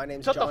Matt, and my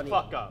name's Shut Johnny. the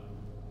fuck up.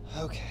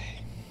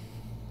 Okay.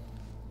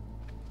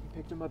 We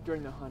picked them up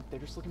during the hunt. They're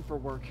just looking for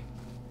work.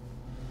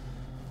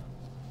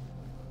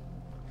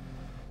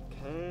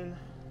 Cain,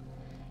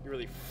 you're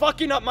really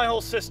fucking up my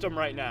whole system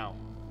right now.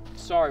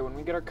 Sorry, when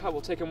we get our cut,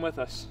 we'll take him with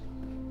us.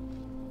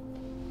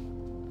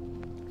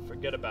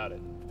 Forget about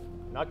it.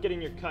 Not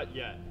getting your cut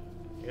yet.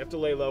 You have to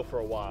lay low for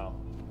a while.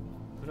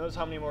 Who knows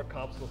how many more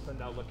cops will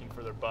send out looking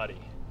for their buddy.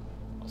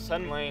 I'll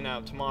send Lane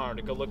out tomorrow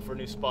to go look for a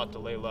new spot to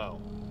lay low.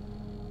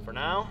 For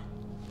now,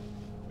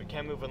 we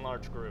can't move in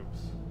large groups.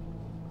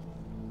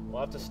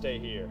 We'll have to stay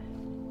here.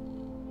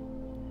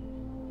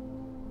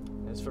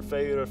 As for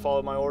failure to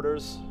follow my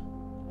orders,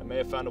 I may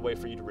have found a way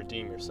for you to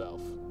redeem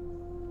yourself.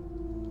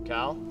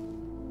 Cal?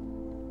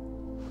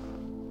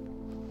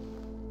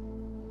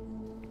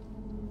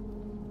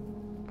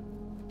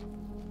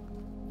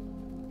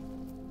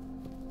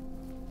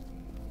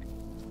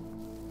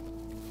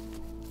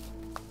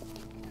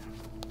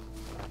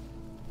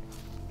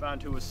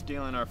 Found who was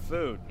stealing our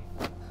food.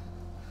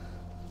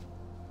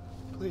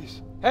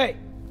 Please. Hey!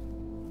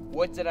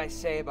 What did I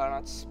say about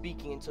not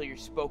speaking until you're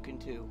spoken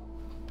to?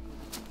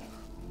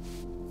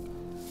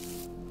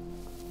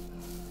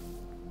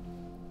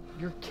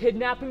 You're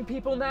kidnapping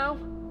people now?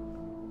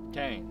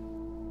 Cain,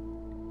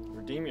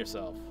 redeem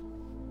yourself.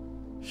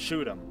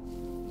 Shoot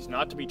him. He's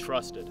not to be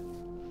trusted.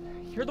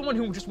 You're the one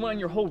who just went on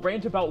your whole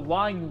rant about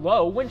lying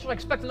low. When should I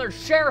expect another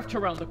sheriff to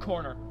round the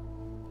corner?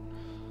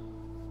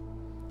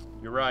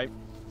 You're right.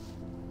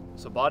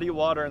 There's a body of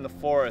water in the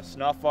forest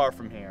not far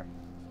from here.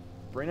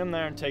 Bring him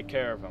there and take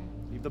care of him.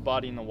 Leave the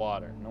body in the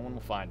water. No one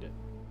will find it.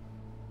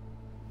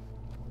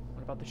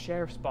 What about the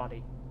sheriff's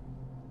body?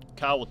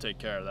 Cal will take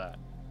care of that.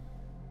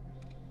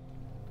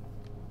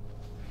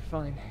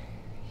 Fine.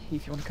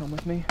 Heath, you want to come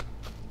with me?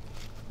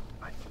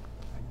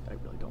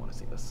 want to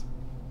see this.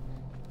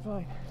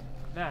 Fine.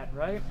 Matt,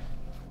 right?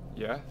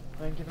 Yeah?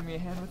 Mind giving me a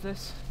hand with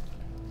this?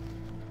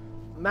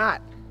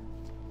 Matt!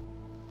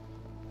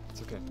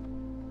 It's okay.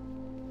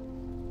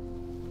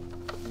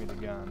 Give me the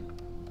gun.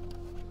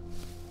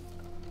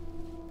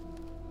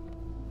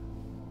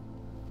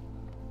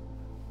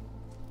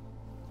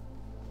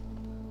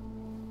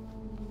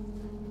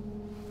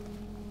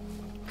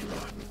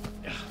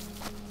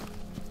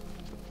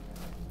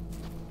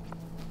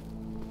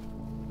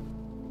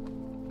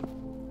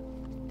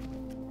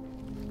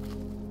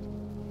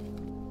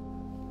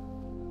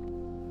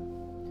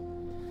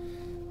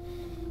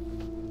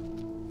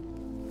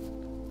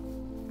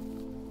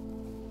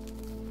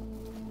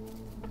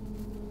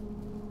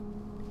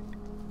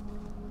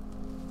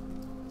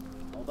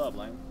 Hold up,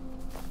 Lane.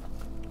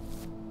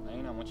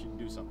 Lane, I want you to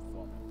do something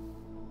for me.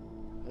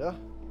 Yeah?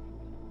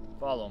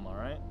 Follow him,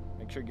 alright?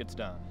 Make sure it gets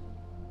done.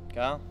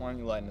 Kyle, why don't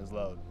you lighten his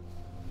load?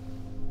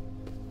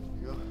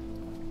 Go.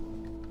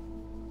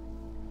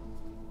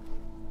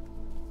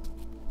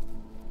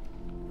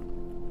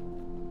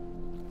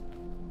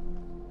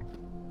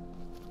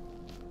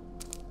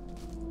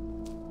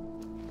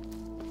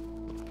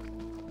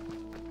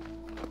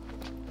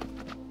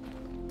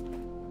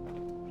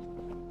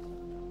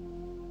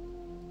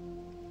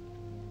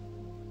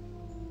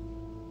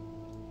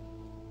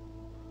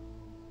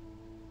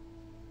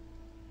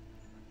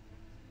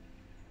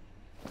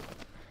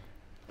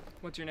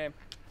 What's your name?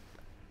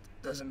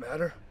 Doesn't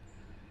matter.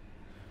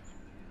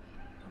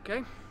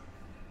 Okay.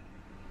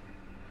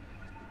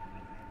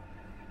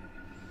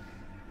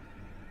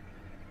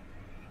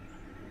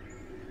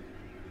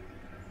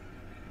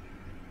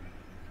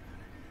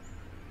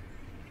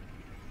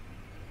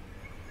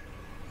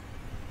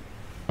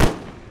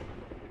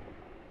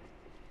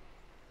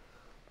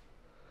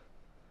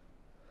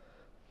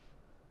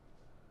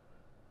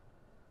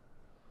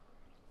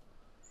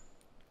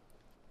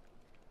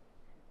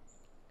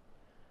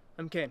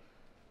 I'm Cain.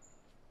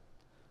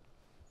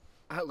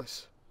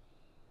 Atlas.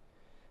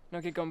 Now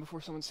get going before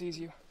someone sees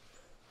you.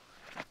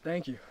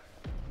 Thank you.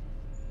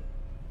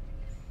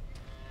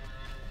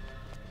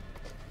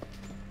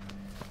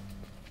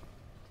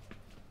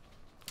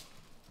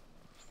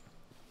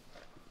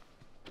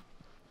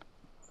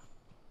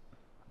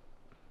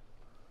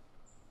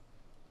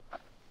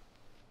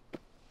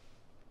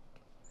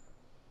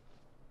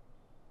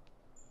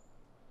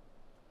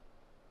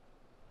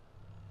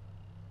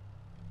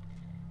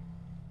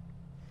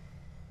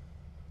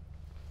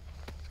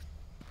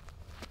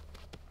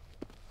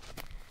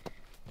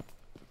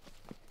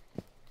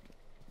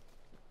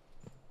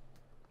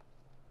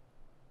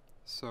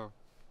 So,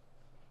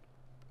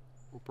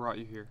 what brought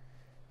you here?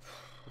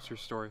 What's your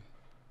story?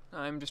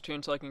 I'm just here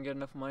until I can get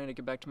enough money to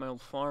get back to my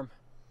old farm.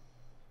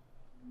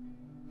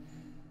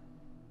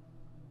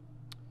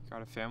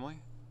 Got a family?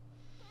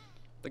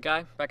 The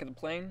guy back at the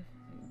plane,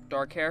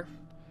 dark hair,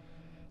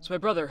 it's my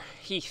brother,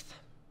 Heath.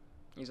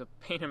 He's a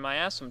pain in my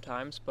ass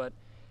sometimes, but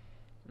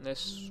in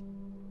this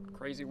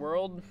crazy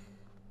world,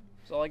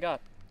 that's all I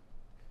got.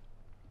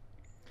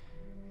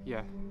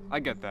 Yeah, I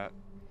get that.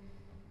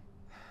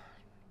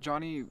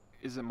 Johnny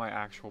isn't my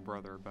actual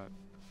brother, but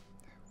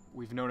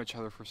we've known each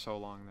other for so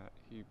long that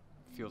he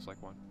feels like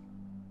one.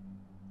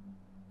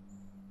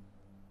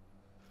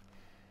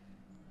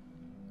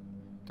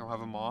 Don't have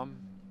a mom?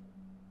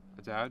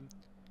 A dad?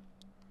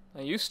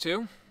 I used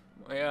to.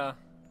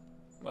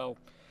 Well,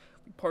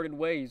 we parted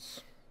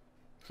ways.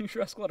 You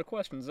sure ask a lot of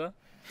questions, huh?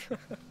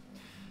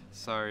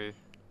 Sorry,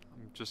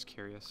 I'm just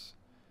curious.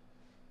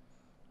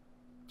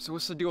 So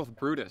what's the deal with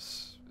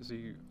Brutus? Is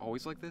he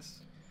always like this?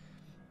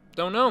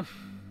 Don't know.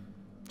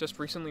 Just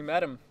recently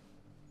met him.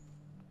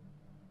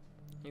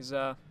 He's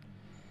not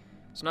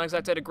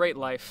exactly had a great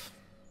life.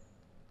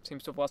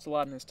 Seems to have lost a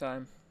lot in his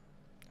time.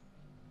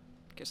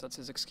 Guess that's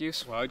his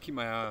excuse. Well, I'd keep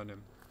my eye on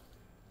him.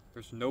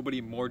 There's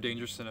nobody more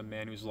dangerous than a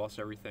man who's lost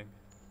everything.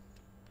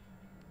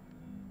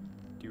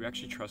 Do you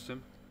actually trust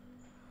him?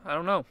 I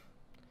don't know.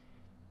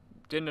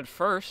 Didn't at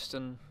first,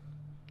 and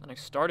then I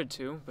started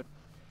to, but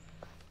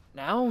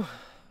now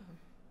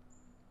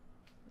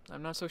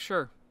I'm not so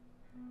sure.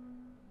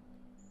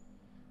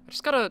 I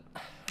got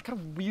a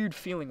weird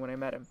feeling when I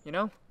met him, you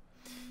know?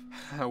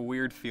 A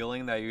weird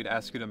feeling that you'd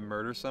ask you to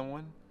murder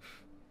someone?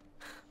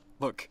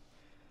 Look,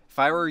 if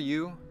I were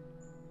you,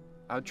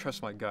 I would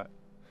trust my gut.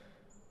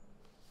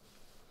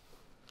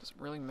 Does it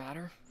really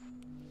matter?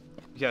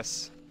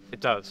 Yes, it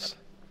does.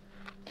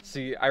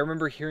 See, I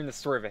remember hearing the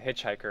story of a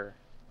hitchhiker.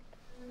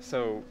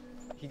 So,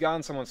 he got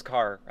in someone's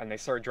car and they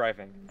started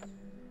driving.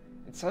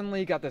 And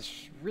suddenly he got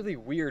this really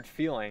weird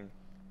feeling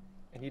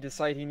and he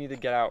decided he needed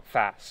to get out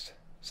fast.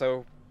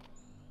 So,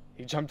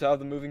 he jumped out of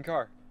the moving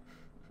car.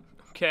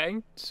 Okay,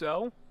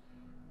 so?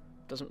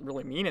 Doesn't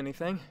really mean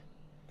anything.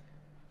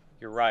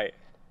 You're right.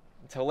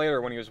 Until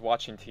later when he was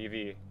watching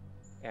TV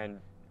and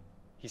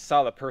he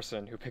saw the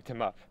person who picked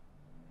him up.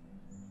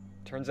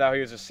 Turns out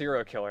he was a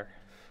serial killer.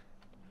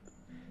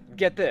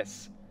 Get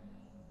this.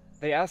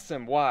 They asked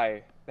him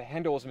why the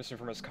handle was missing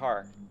from his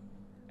car.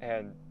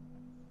 And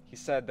he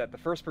said that the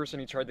first person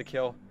he tried to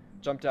kill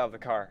jumped out of the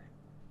car.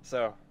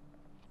 So,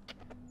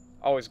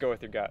 Always go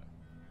with your gut.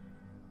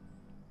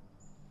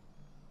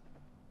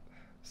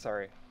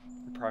 Sorry,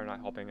 I'm probably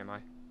not helping, am I?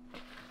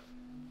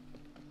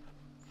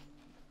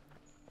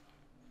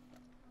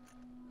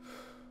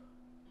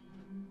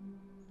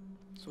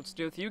 So what's the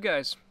deal with you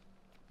guys?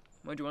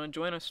 Why'd you want to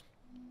join us?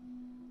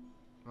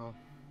 Well,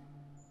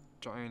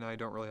 Johnny and I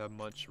don't really have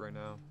much right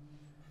now.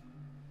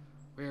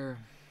 We're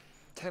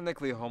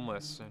technically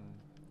homeless, and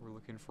we're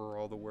looking for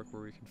all the work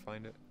where we can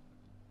find it.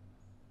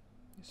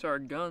 You saw our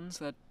guns.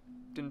 That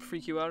didn't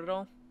freak you out at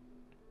all?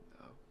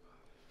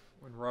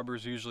 When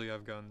robbers usually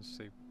have guns,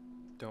 they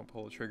don't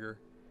pull the trigger.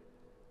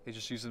 They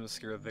just use them to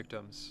scare the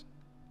victims.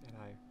 And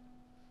I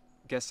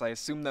guess I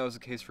assumed that was the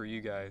case for you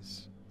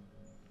guys.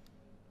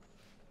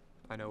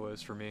 I know it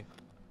was for me.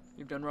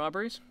 You've done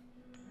robberies?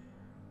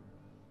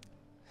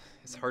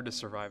 It's hard to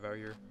survive out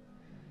here.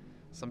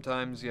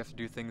 Sometimes you have to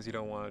do things you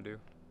don't want to do.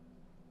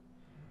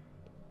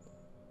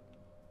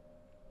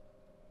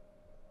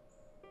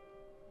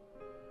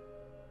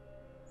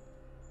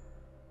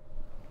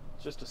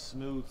 It's just a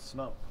smooth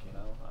smoke, you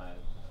know?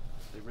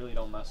 They really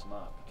don't mess them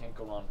up. You can't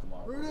go wrong with them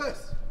all.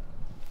 Brutus!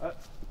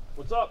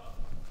 What's up?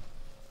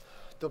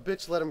 The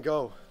bitch let him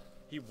go.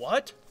 He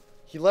what?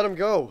 He let him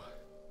go.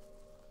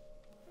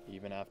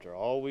 Even after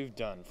all we've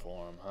done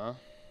for him, huh?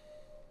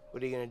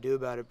 What are you gonna do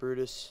about it,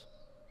 Brutus?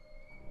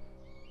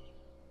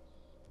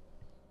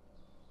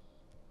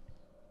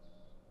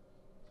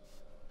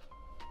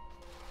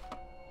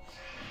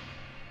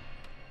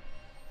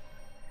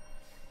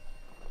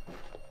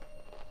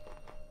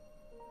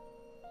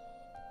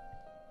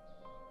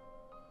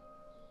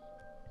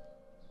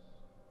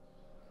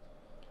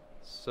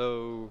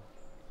 So,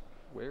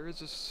 where is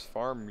this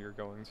farm you're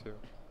going to?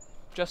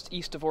 Just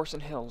east of Orson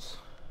Hills.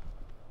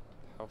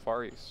 How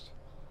far east?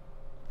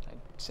 I'd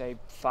say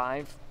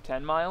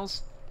 5-10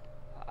 miles.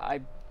 I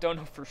don't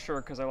know for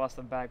sure because I lost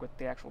the bag with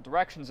the actual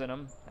directions in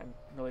them. I'm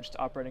really just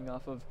operating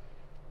off of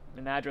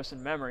an address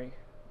and memory.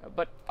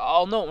 But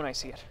I'll know it when I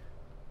see it.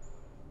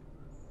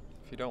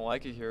 If you don't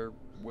like it here,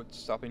 what's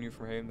stopping you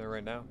from heading there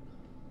right now?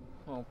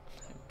 Well,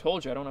 I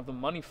told you I don't have the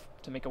money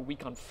to make a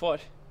week on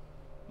foot.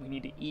 We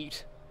need to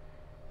eat.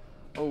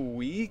 A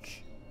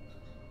week?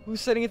 Who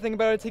said anything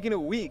about it taking a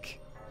week?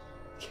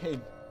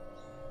 Cain,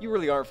 you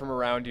really aren't from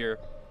around here.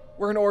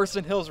 We're in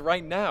Orson Hills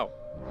right now.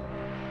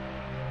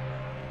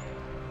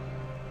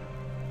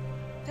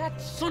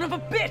 That son of a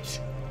bitch!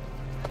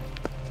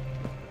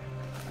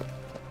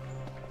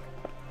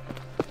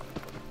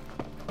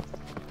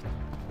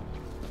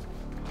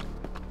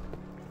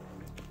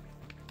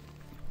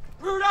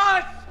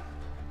 Brutus!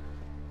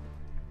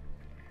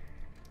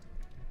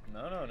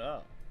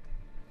 No.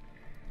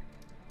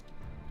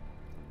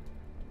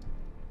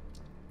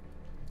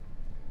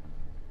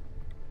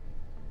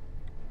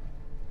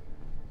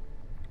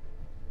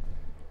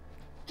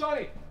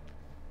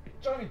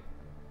 Johnny!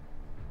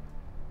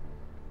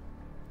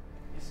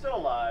 He's still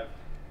alive.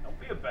 Don't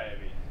be a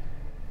baby.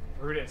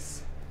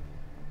 Brutus.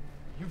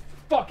 You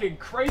fucking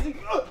crazy?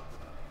 Ugh!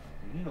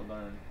 You need to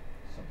learn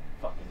some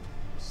fucking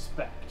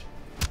respect.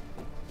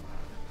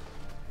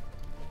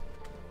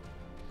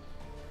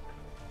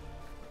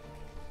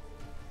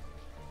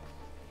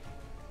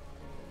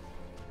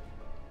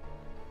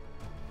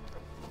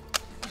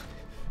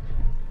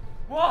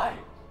 Why?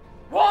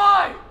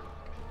 Why?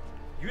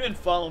 You didn't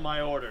follow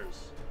my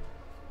orders.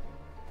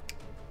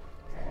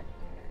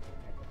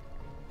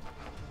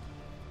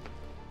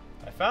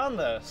 I found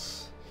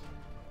this,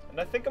 and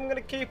I think I'm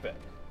gonna keep it.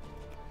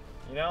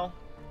 You know,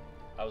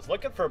 I was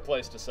looking for a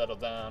place to settle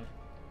down.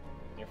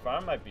 Your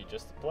farm might be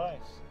just the place.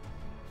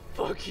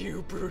 Fuck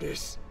you,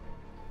 Brutus.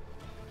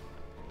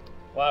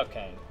 Wow,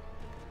 Cain.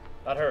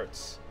 That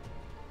hurts.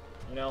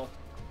 You know,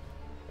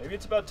 maybe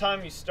it's about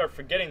time you start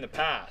forgetting the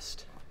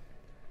past.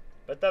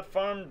 Bet that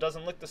farm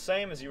doesn't look the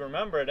same as you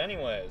remember it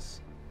anyways.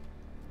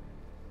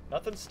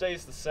 Nothing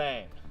stays the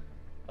same,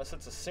 unless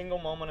it's a single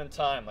moment in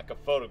time, like a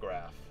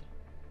photograph.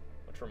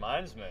 Which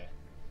reminds me.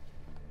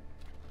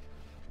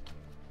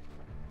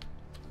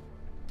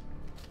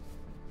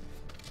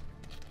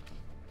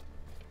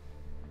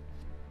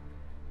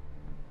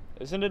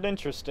 Isn't it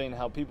interesting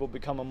how people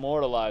become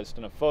immortalized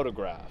in a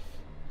photograph,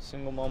 a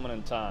single moment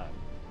in time?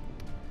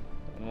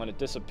 And when it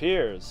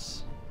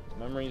disappears, the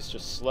memories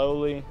just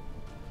slowly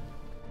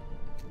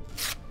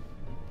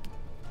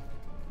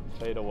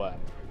fade away.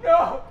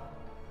 No!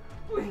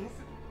 Please.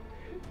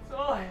 It's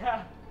all I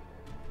have.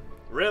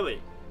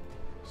 Really?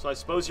 So I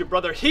suppose your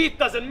brother Heath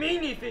doesn't mean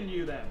anything to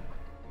you then?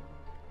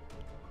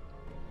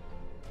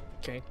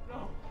 Okay.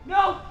 No!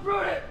 No!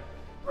 Brutus!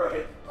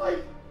 Brutus,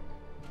 please!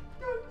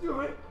 Don't do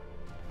it!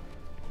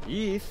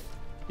 Heath?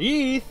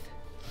 Heath!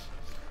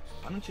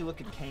 Why don't you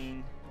look at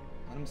Cain?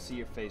 Let him see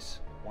your face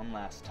one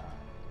last time.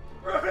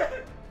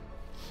 Brutus!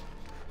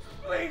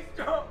 Please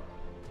don't!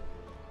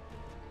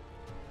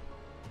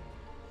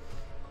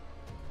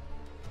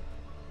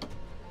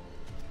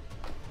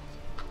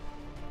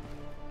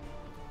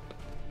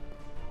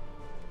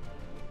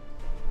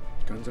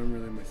 Guns aren't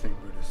really my thing,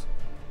 Brutus.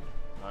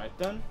 Alright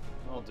then,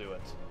 I'll do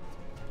it.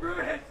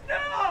 Brutus,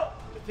 no!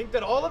 To think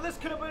that all of this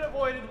could have been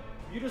avoided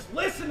You just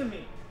listen to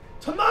me.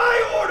 To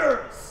my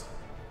orders!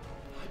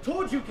 I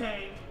told you,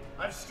 Cain,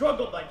 I've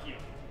struggled like you.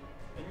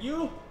 And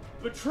you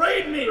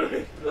betrayed me.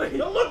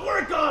 Now look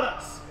where it got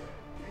us.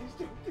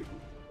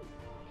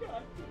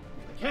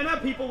 I can't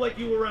have people like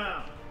you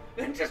around.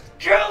 Then just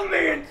kill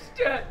me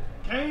instead!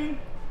 Cain,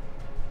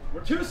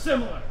 we're too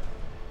similar.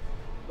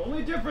 The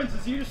only difference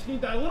is you just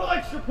need that little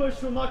extra push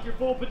to unlock your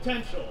full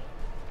potential.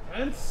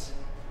 Hence,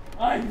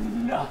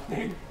 I'm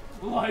nothing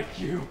like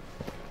you.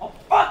 I'll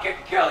fucking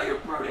kill you,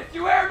 Brutus,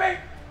 you hear me?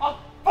 I'll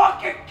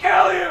fucking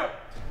kill you!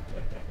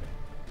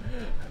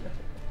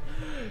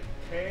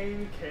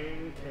 Cain.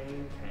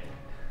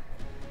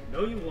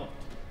 No, you won't.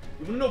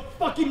 You wanna know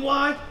fucking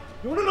why?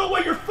 You wanna know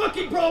what your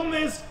fucking problem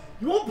is?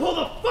 You won't pull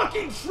the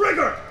fucking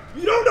trigger!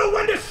 You don't know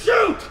when to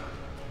shoot!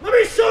 Let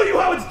me show you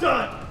how it's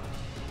done!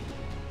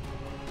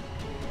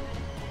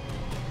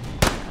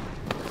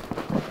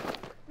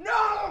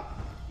 No!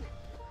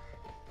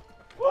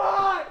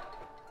 Why?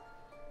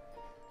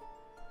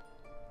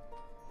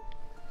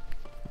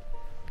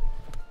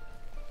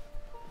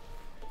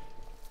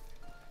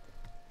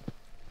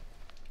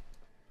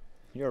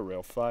 You're a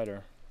real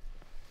fighter.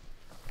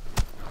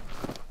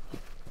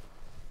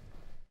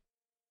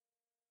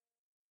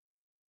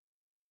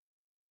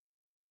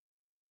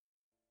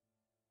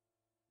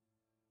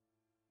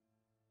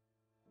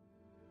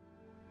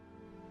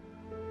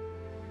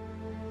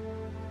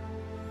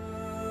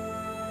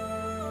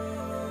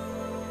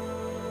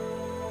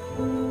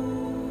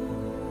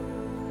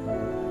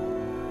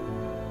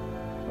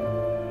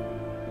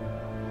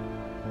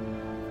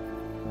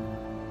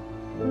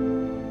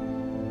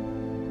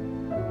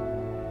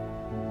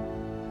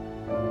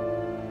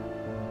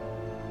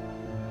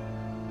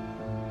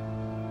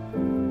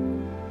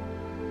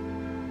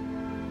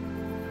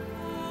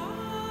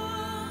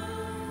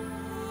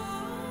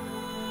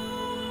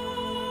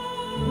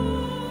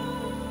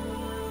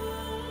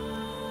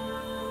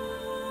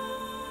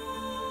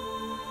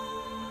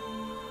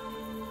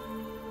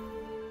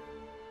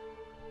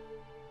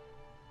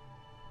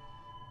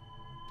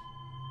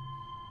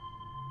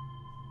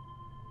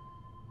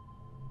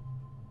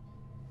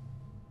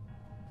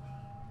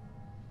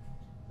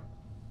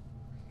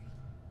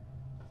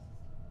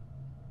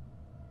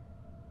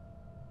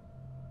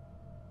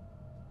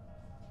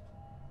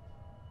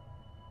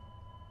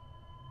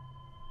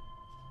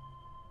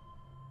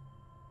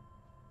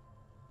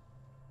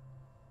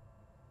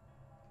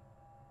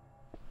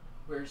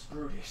 Where's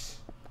Brutus?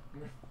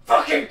 I'm gonna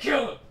fucking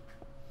kill him!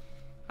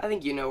 I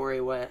think you know where he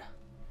went.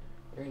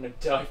 You're gonna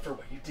die for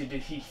what you did to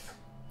Heath.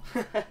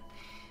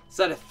 Is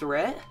that a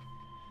threat?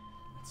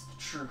 That's the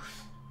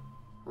truth.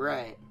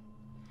 Right.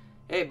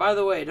 Hey, by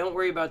the way, don't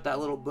worry about that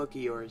little book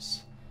of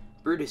yours.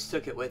 Brutus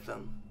took it with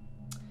him.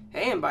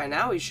 Hey, and by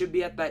now he should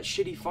be at that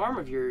shitty farm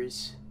of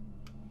yours.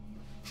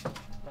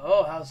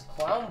 Oh, how's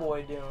Clown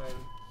Boy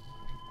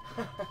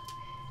doing?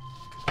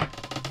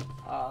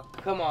 Oh,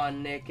 come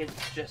on, Nick.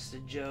 It's just a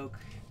joke.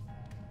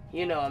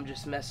 You know I'm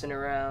just messing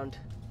around.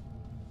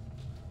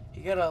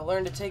 You gotta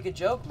learn to take a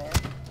joke, man.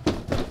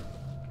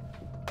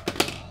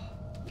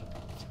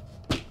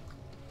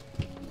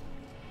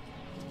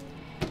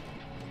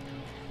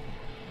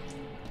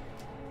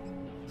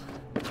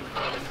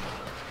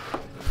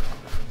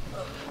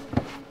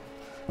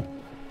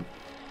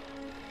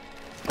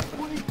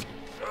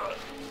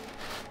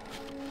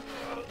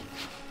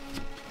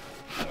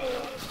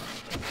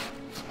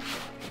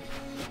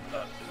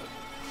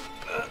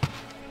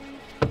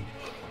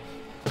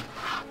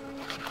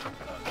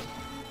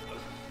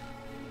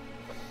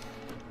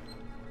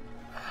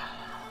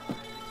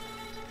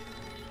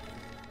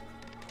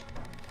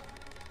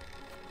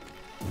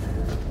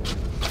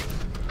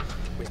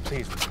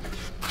 Please,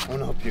 I want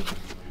to help you.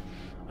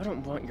 I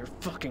don't want your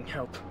fucking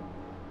help.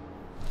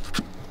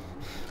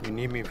 You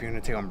need me if you're going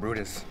to take on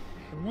Brutus.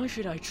 And why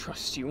should I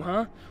trust you,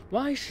 huh?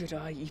 Why should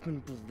I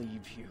even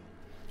believe you?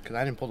 Because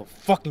I didn't pull the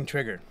fucking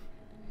trigger.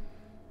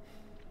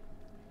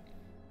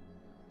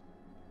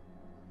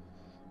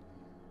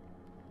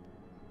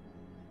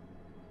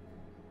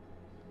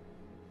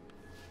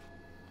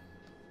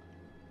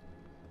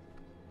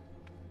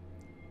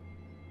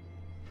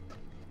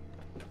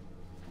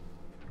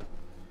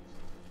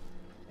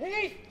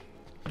 Heath!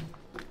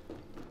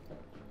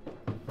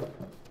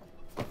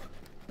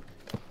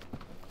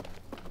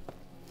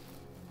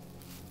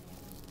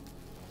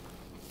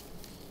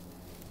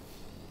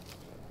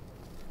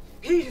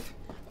 Heath!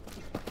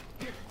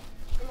 Here,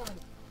 come on.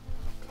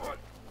 Come on.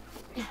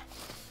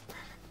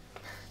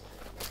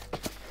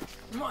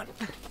 Come on.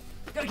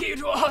 Gotta get you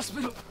to a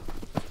hospital.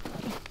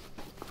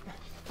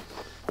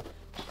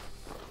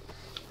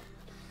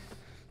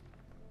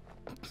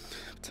 I'm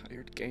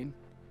tired, Cain.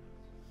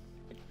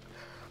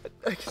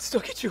 I can still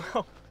get you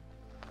out.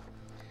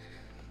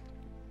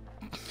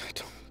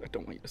 I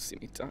don't want you to see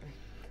me die. I'm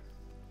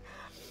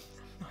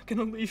not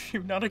gonna leave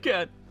you, not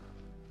again.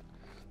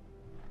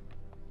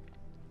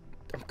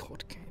 I'm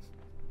cold, Cain.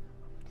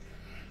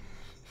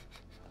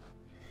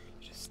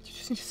 You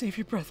just need to save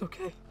your breath,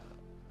 okay?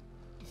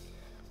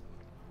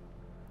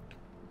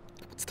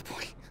 What's the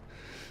point?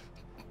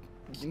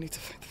 You need to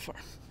find the farm.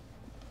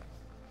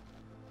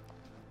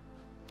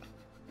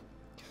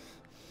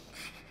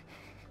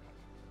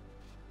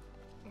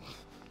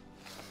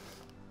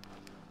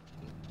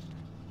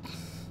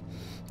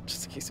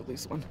 Just in case you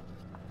lose one.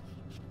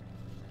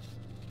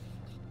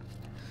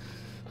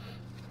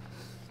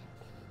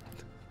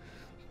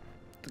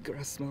 The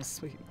grass smells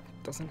sweet,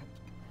 doesn't it?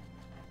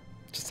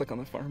 Just like on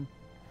the farm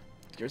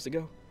years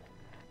ago.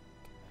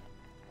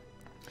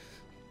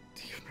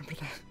 Do you remember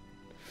that?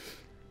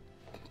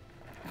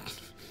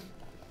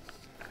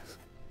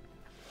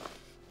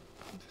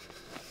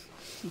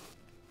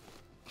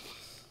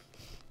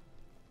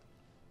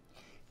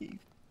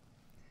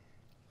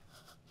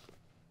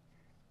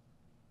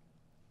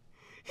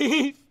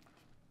 Heath!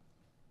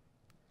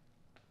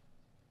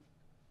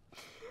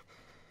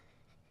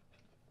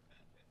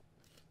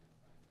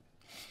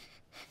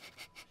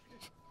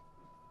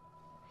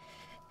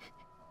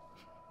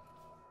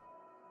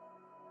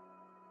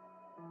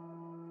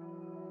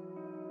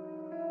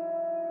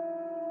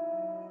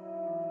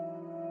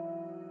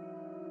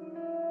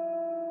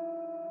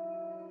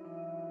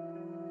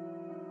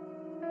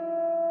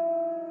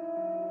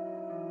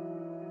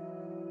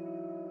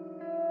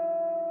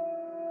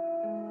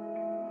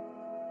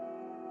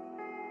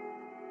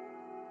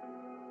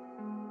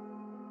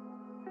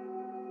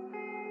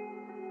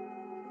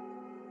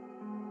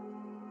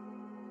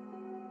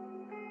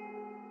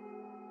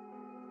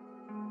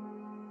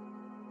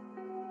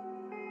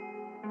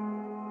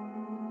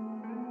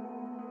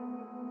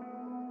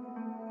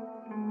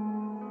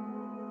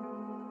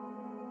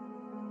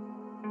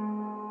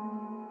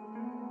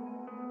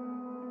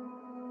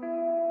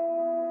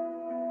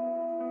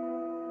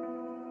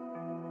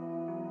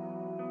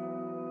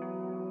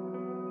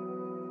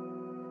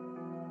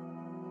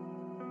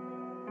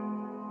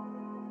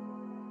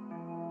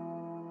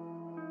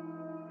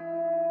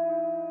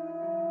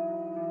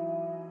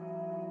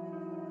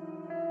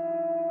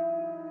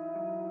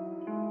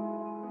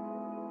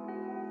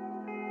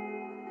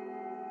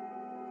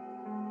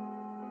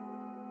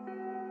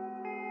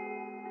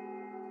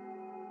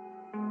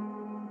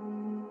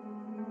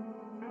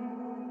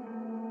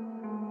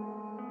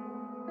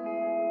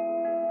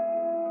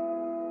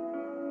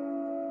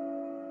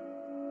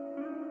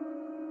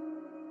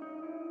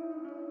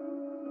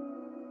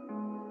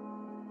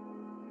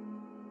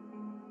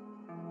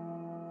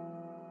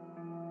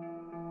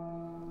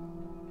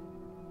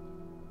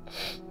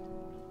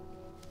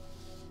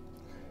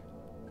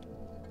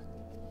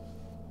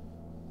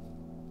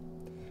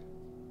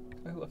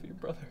 I love you,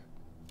 brother.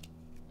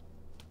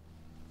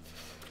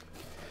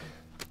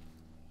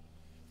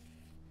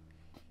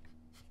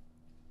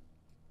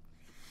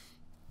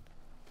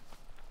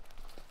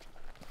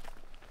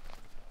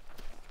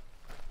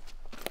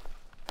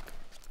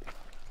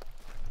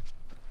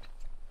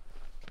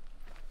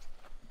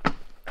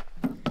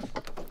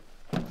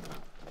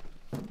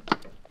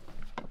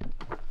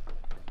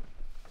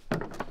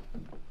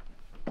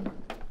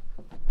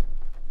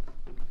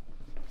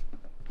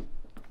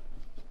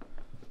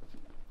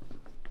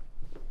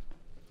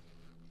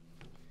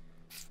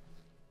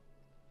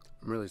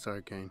 I'm really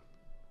sorry, Cain.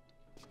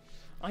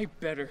 I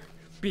better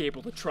be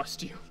able to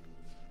trust you.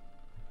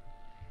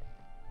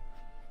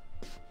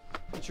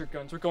 Get your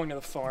guns, we're going to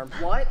the farm.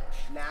 What?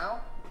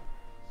 Now?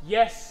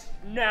 Yes,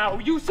 now.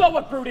 You saw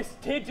what Brutus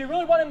did. Do you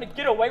really want him to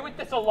get away with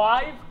this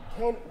alive?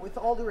 Cain, with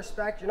all due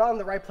respect, you're not in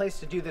the right place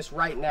to do this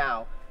right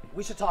now.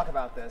 We should talk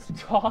about this.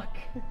 Talk?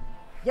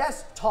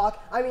 Yes,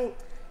 talk. I mean,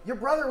 your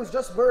brother was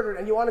just murdered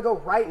and you want to go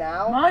right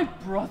now? My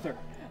brother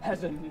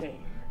has a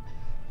name.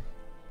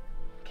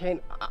 Cain,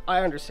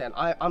 I understand.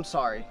 I'm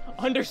sorry.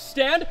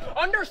 Understand?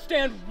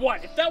 Understand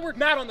what? If that were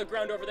Matt on the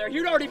ground over there,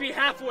 you'd already be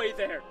halfway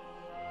there.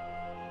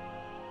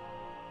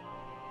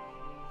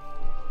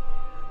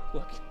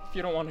 Look, if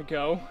you don't want to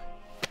go,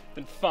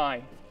 then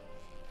fine.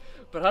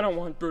 But I don't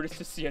want Brutus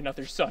to see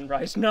another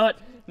sunrise. Not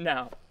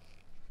now.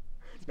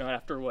 Not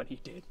after what he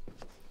did.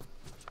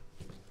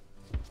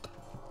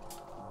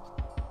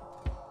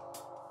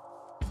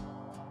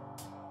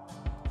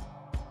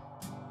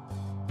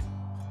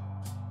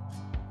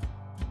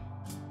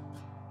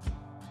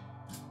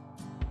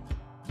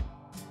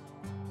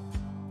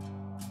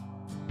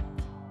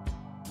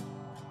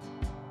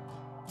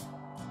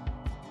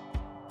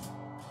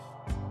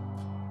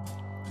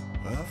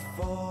 I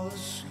fall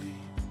asleep.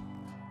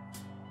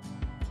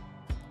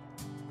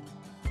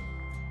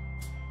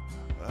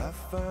 I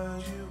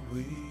find you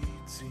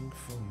waiting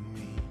for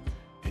me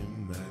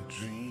in my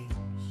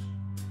dreams.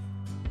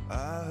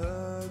 I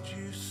heard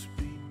you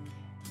speak.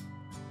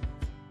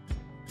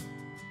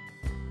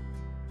 You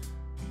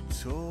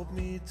told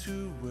me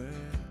to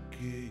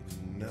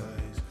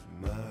recognize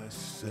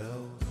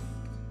myself.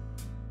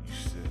 You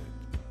said,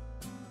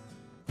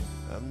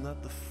 I'm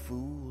not the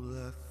fool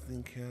I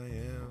think I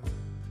am.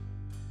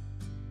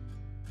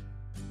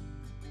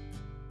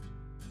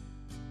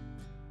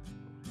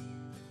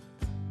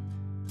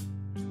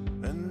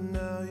 And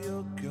now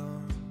you're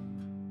gone.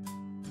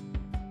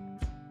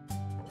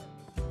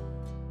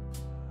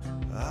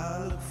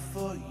 I look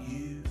for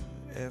you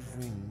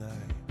every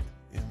night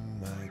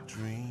in my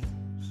dreams.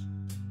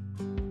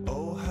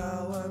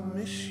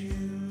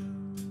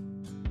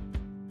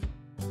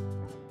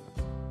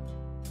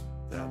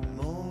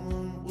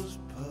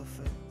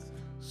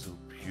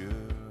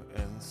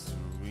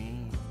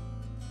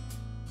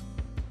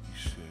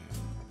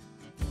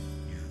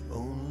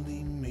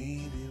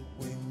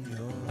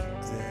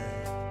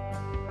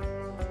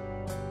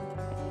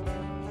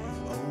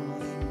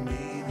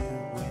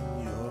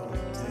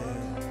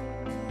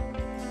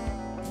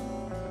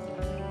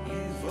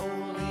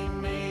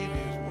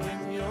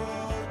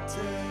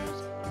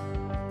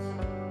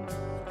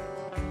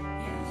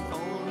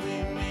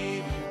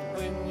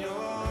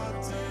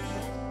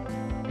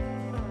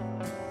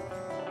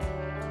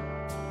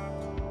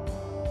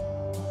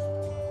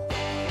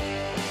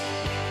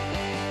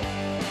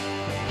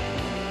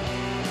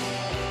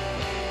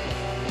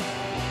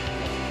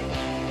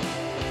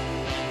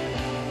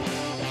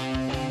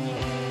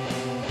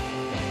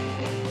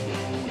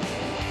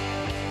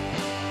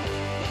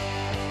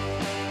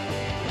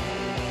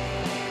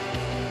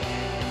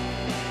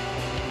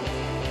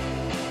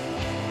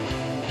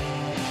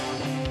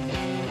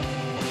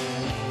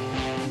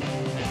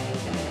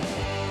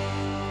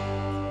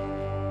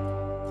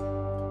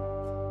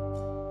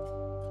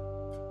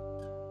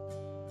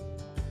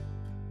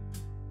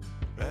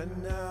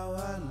 and now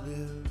I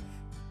live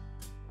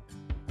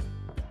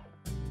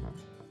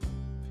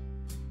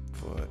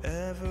for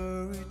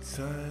every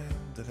time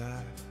that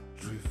I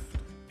drift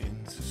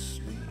into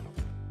sleep.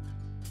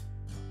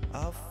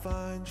 I'll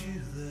find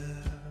you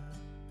there,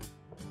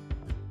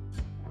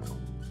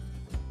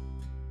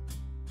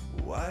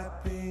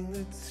 wiping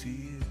the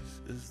tears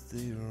as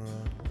they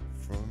run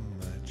from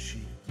my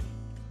cheek.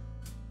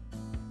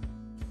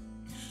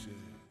 You said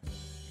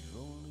you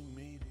only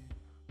made it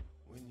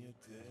when you're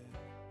dead.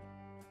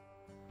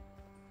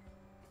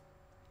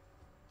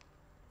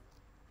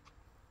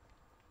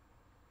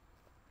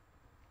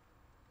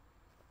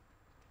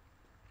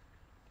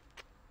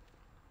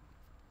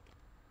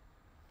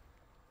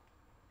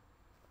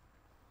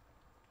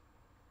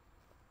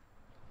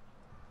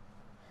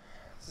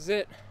 This is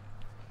it.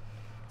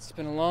 It's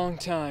been a long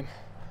time.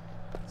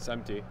 It's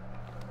empty.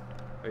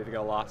 Or you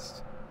got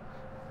lost?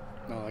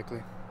 Not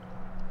likely.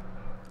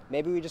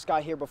 Maybe we just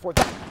got here before.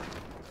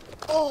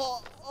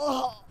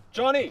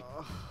 Johnny!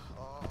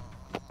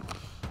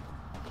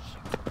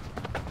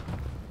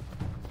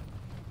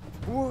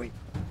 Wait,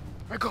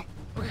 I go.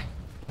 Okay.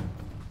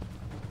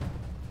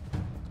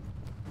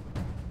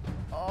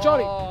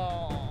 Johnny!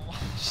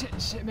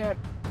 Shit, man.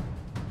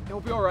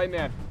 It'll be alright,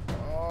 man.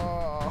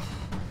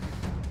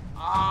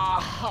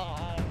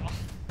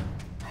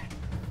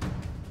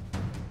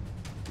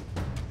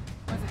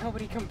 Why the hell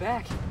would he come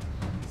back?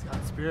 He's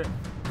got spirit.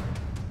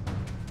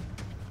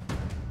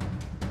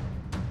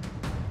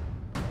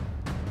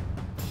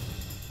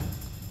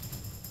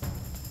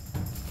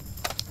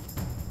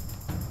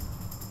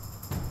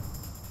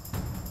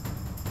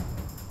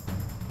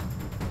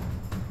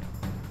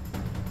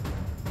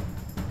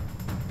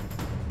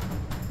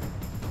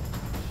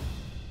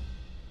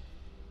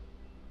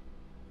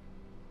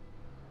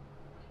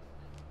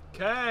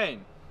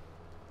 Cain,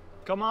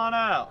 come on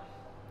out.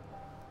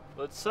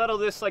 Let's settle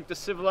this like the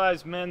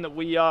civilized men that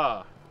we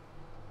are.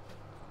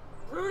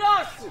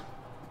 Brutus!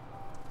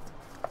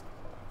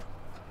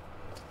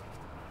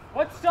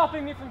 What's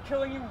stopping me from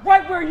killing you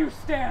right where you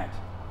stand?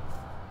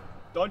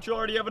 Don't you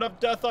already have enough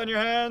death on your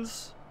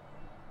hands?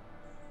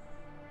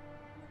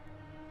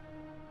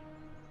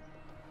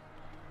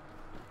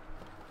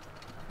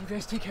 You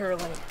guys take care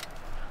of Lane.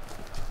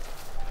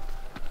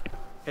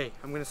 Hey,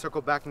 I'm gonna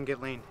circle back and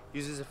get Lane.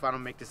 Use this if I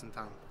don't make this in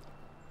time.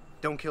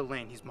 Don't kill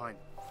Lane, he's mine.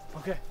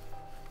 Okay.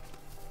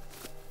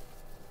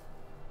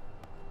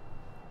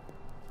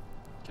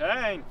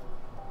 Cain,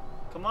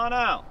 come on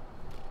out.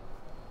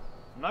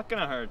 I'm not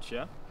gonna hurt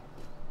you.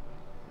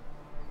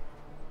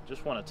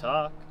 Just want to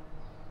talk.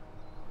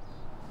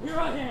 Here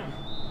I am.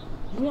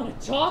 You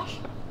want to talk?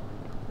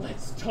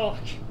 Let's talk.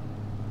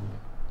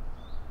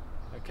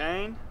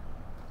 Cain,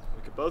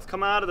 we could both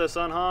come out of this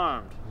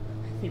unharmed.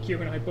 I think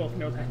you and I both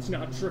know that's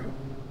not true.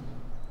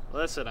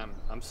 Listen,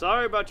 I'm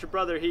sorry about your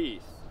brother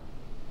Heath.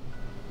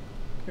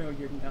 No,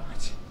 you're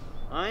not.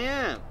 I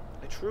am.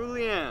 I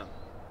truly am.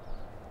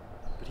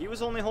 But he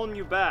was only holding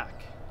you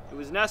back. It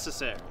was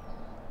necessary.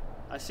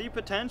 I see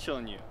potential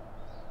in you.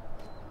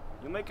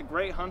 You'll make a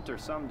great hunter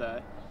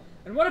someday.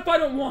 And what if I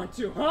don't want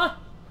to, huh?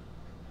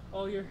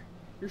 All your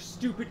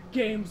stupid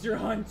games, your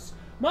hunts.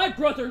 My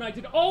brother and I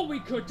did all we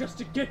could just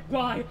to get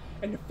by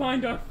and to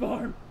find our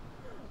farm.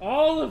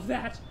 All of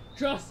that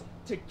just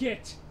to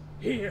get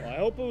here. Well, I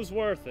hope it was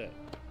worth it.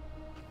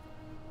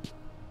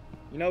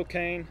 You know,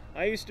 Cain,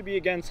 I used to be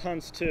against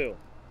hunts too.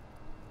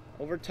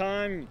 Over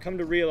time, you come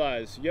to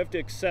realize you have to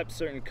accept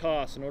certain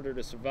costs in order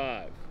to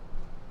survive.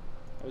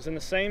 I was in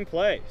the same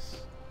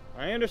place.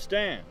 I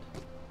understand.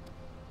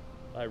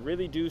 I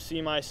really do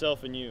see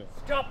myself in you.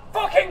 Stop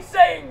fucking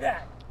saying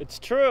that! It's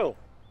true.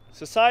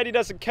 Society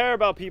doesn't care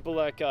about people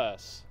like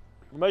us.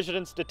 We're measured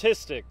in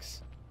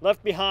statistics,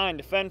 left behind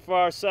to fend for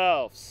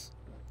ourselves.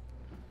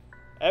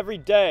 Every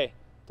day,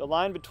 the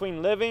line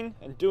between living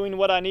and doing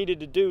what I needed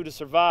to do to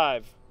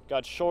survive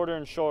got shorter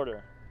and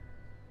shorter.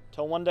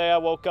 Till one day I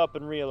woke up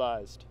and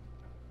realized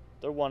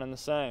they're one and the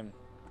same.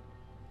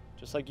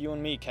 Just like you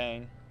and me,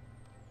 Cain.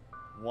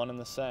 One and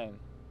the same.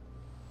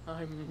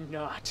 I'm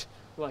not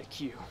like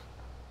you.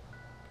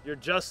 You're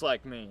just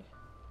like me.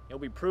 You'll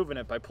be proving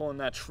it by pulling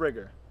that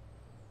trigger.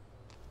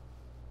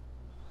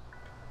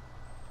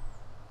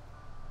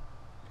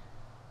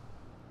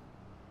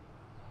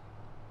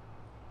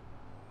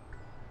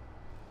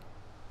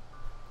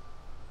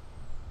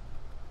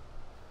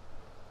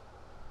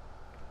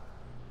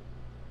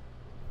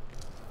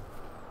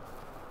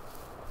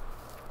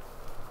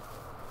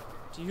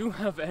 Do you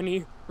have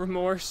any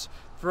remorse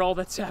for all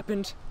that's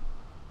happened?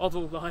 All the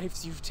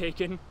lives you've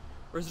taken?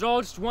 Or is it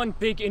all just one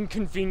big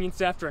inconvenience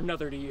after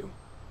another to you?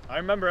 I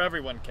remember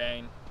everyone,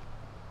 Cain.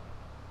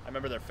 I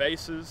remember their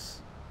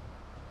faces.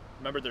 I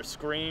remember their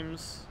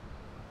screams.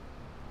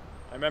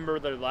 I remember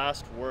their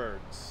last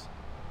words.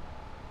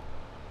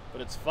 But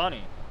it's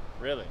funny,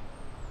 really.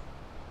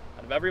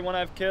 Out of everyone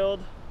I've killed,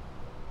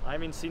 I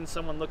haven't seen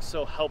someone look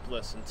so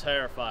helpless and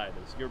terrified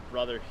as your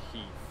brother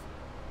Heath.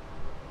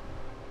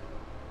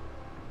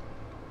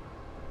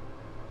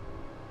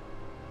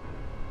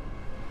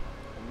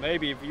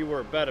 Maybe if you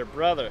were a better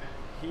brother,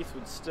 Heath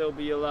would still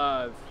be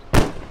alive.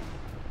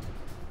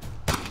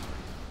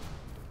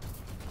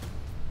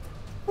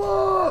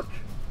 Fuck!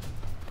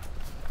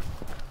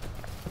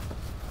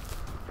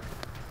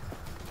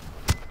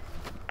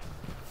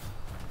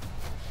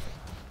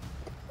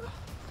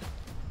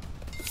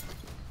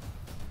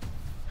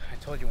 I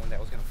told you one day I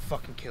was gonna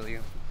fucking kill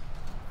you.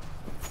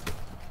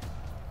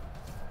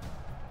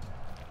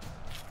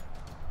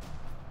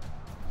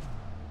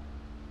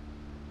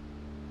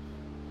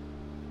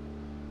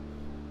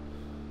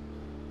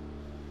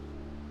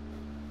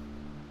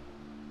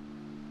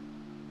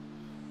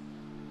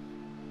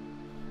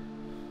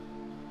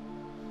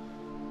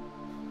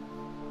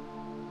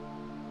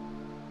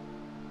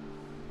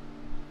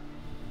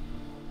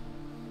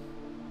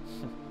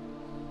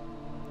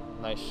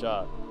 Nice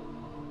shot.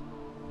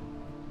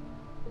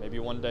 Maybe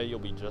one day you'll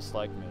be just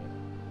like me.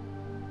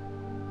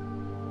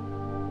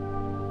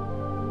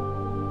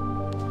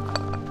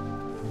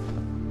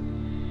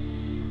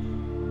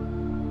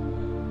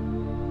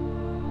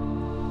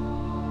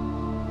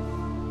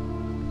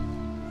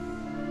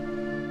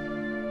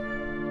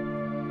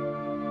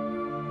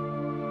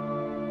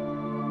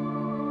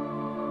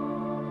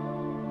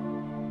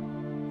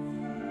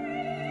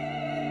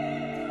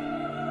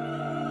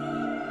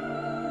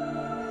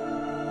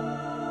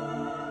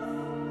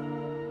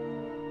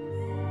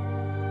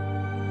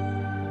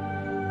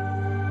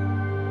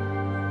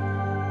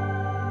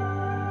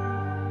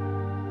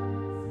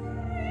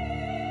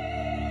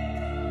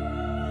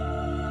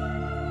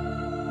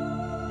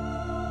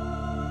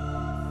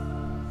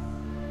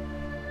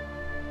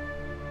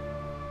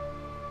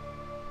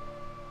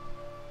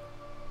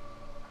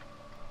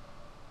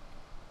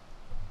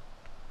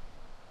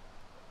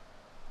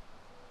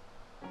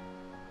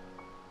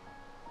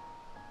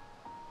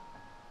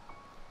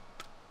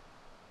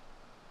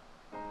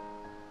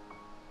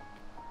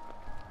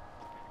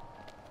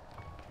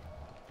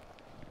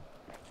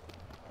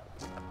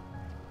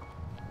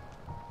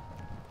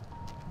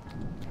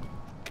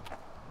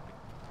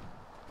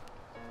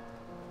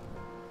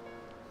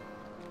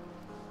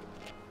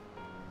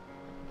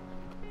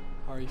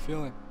 How are you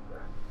feeling?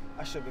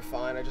 I should be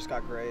fine. I just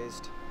got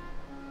grazed.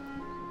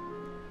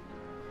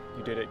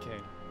 You did it,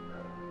 Cain.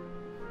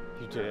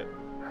 You did it.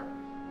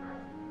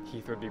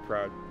 Heath would be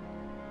proud.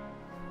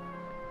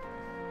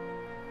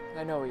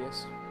 I know he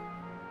is.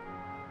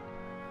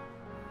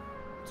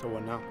 So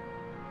what now?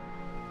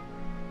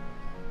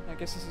 I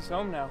guess this is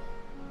home now.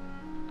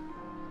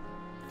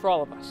 For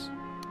all of us.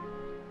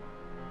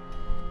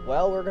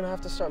 Well, we're gonna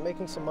have to start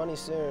making some money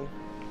soon.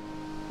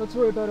 Let's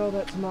worry about all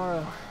that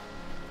tomorrow.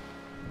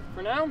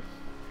 For now,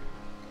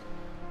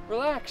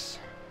 relax.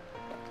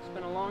 It's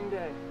been a long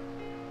day.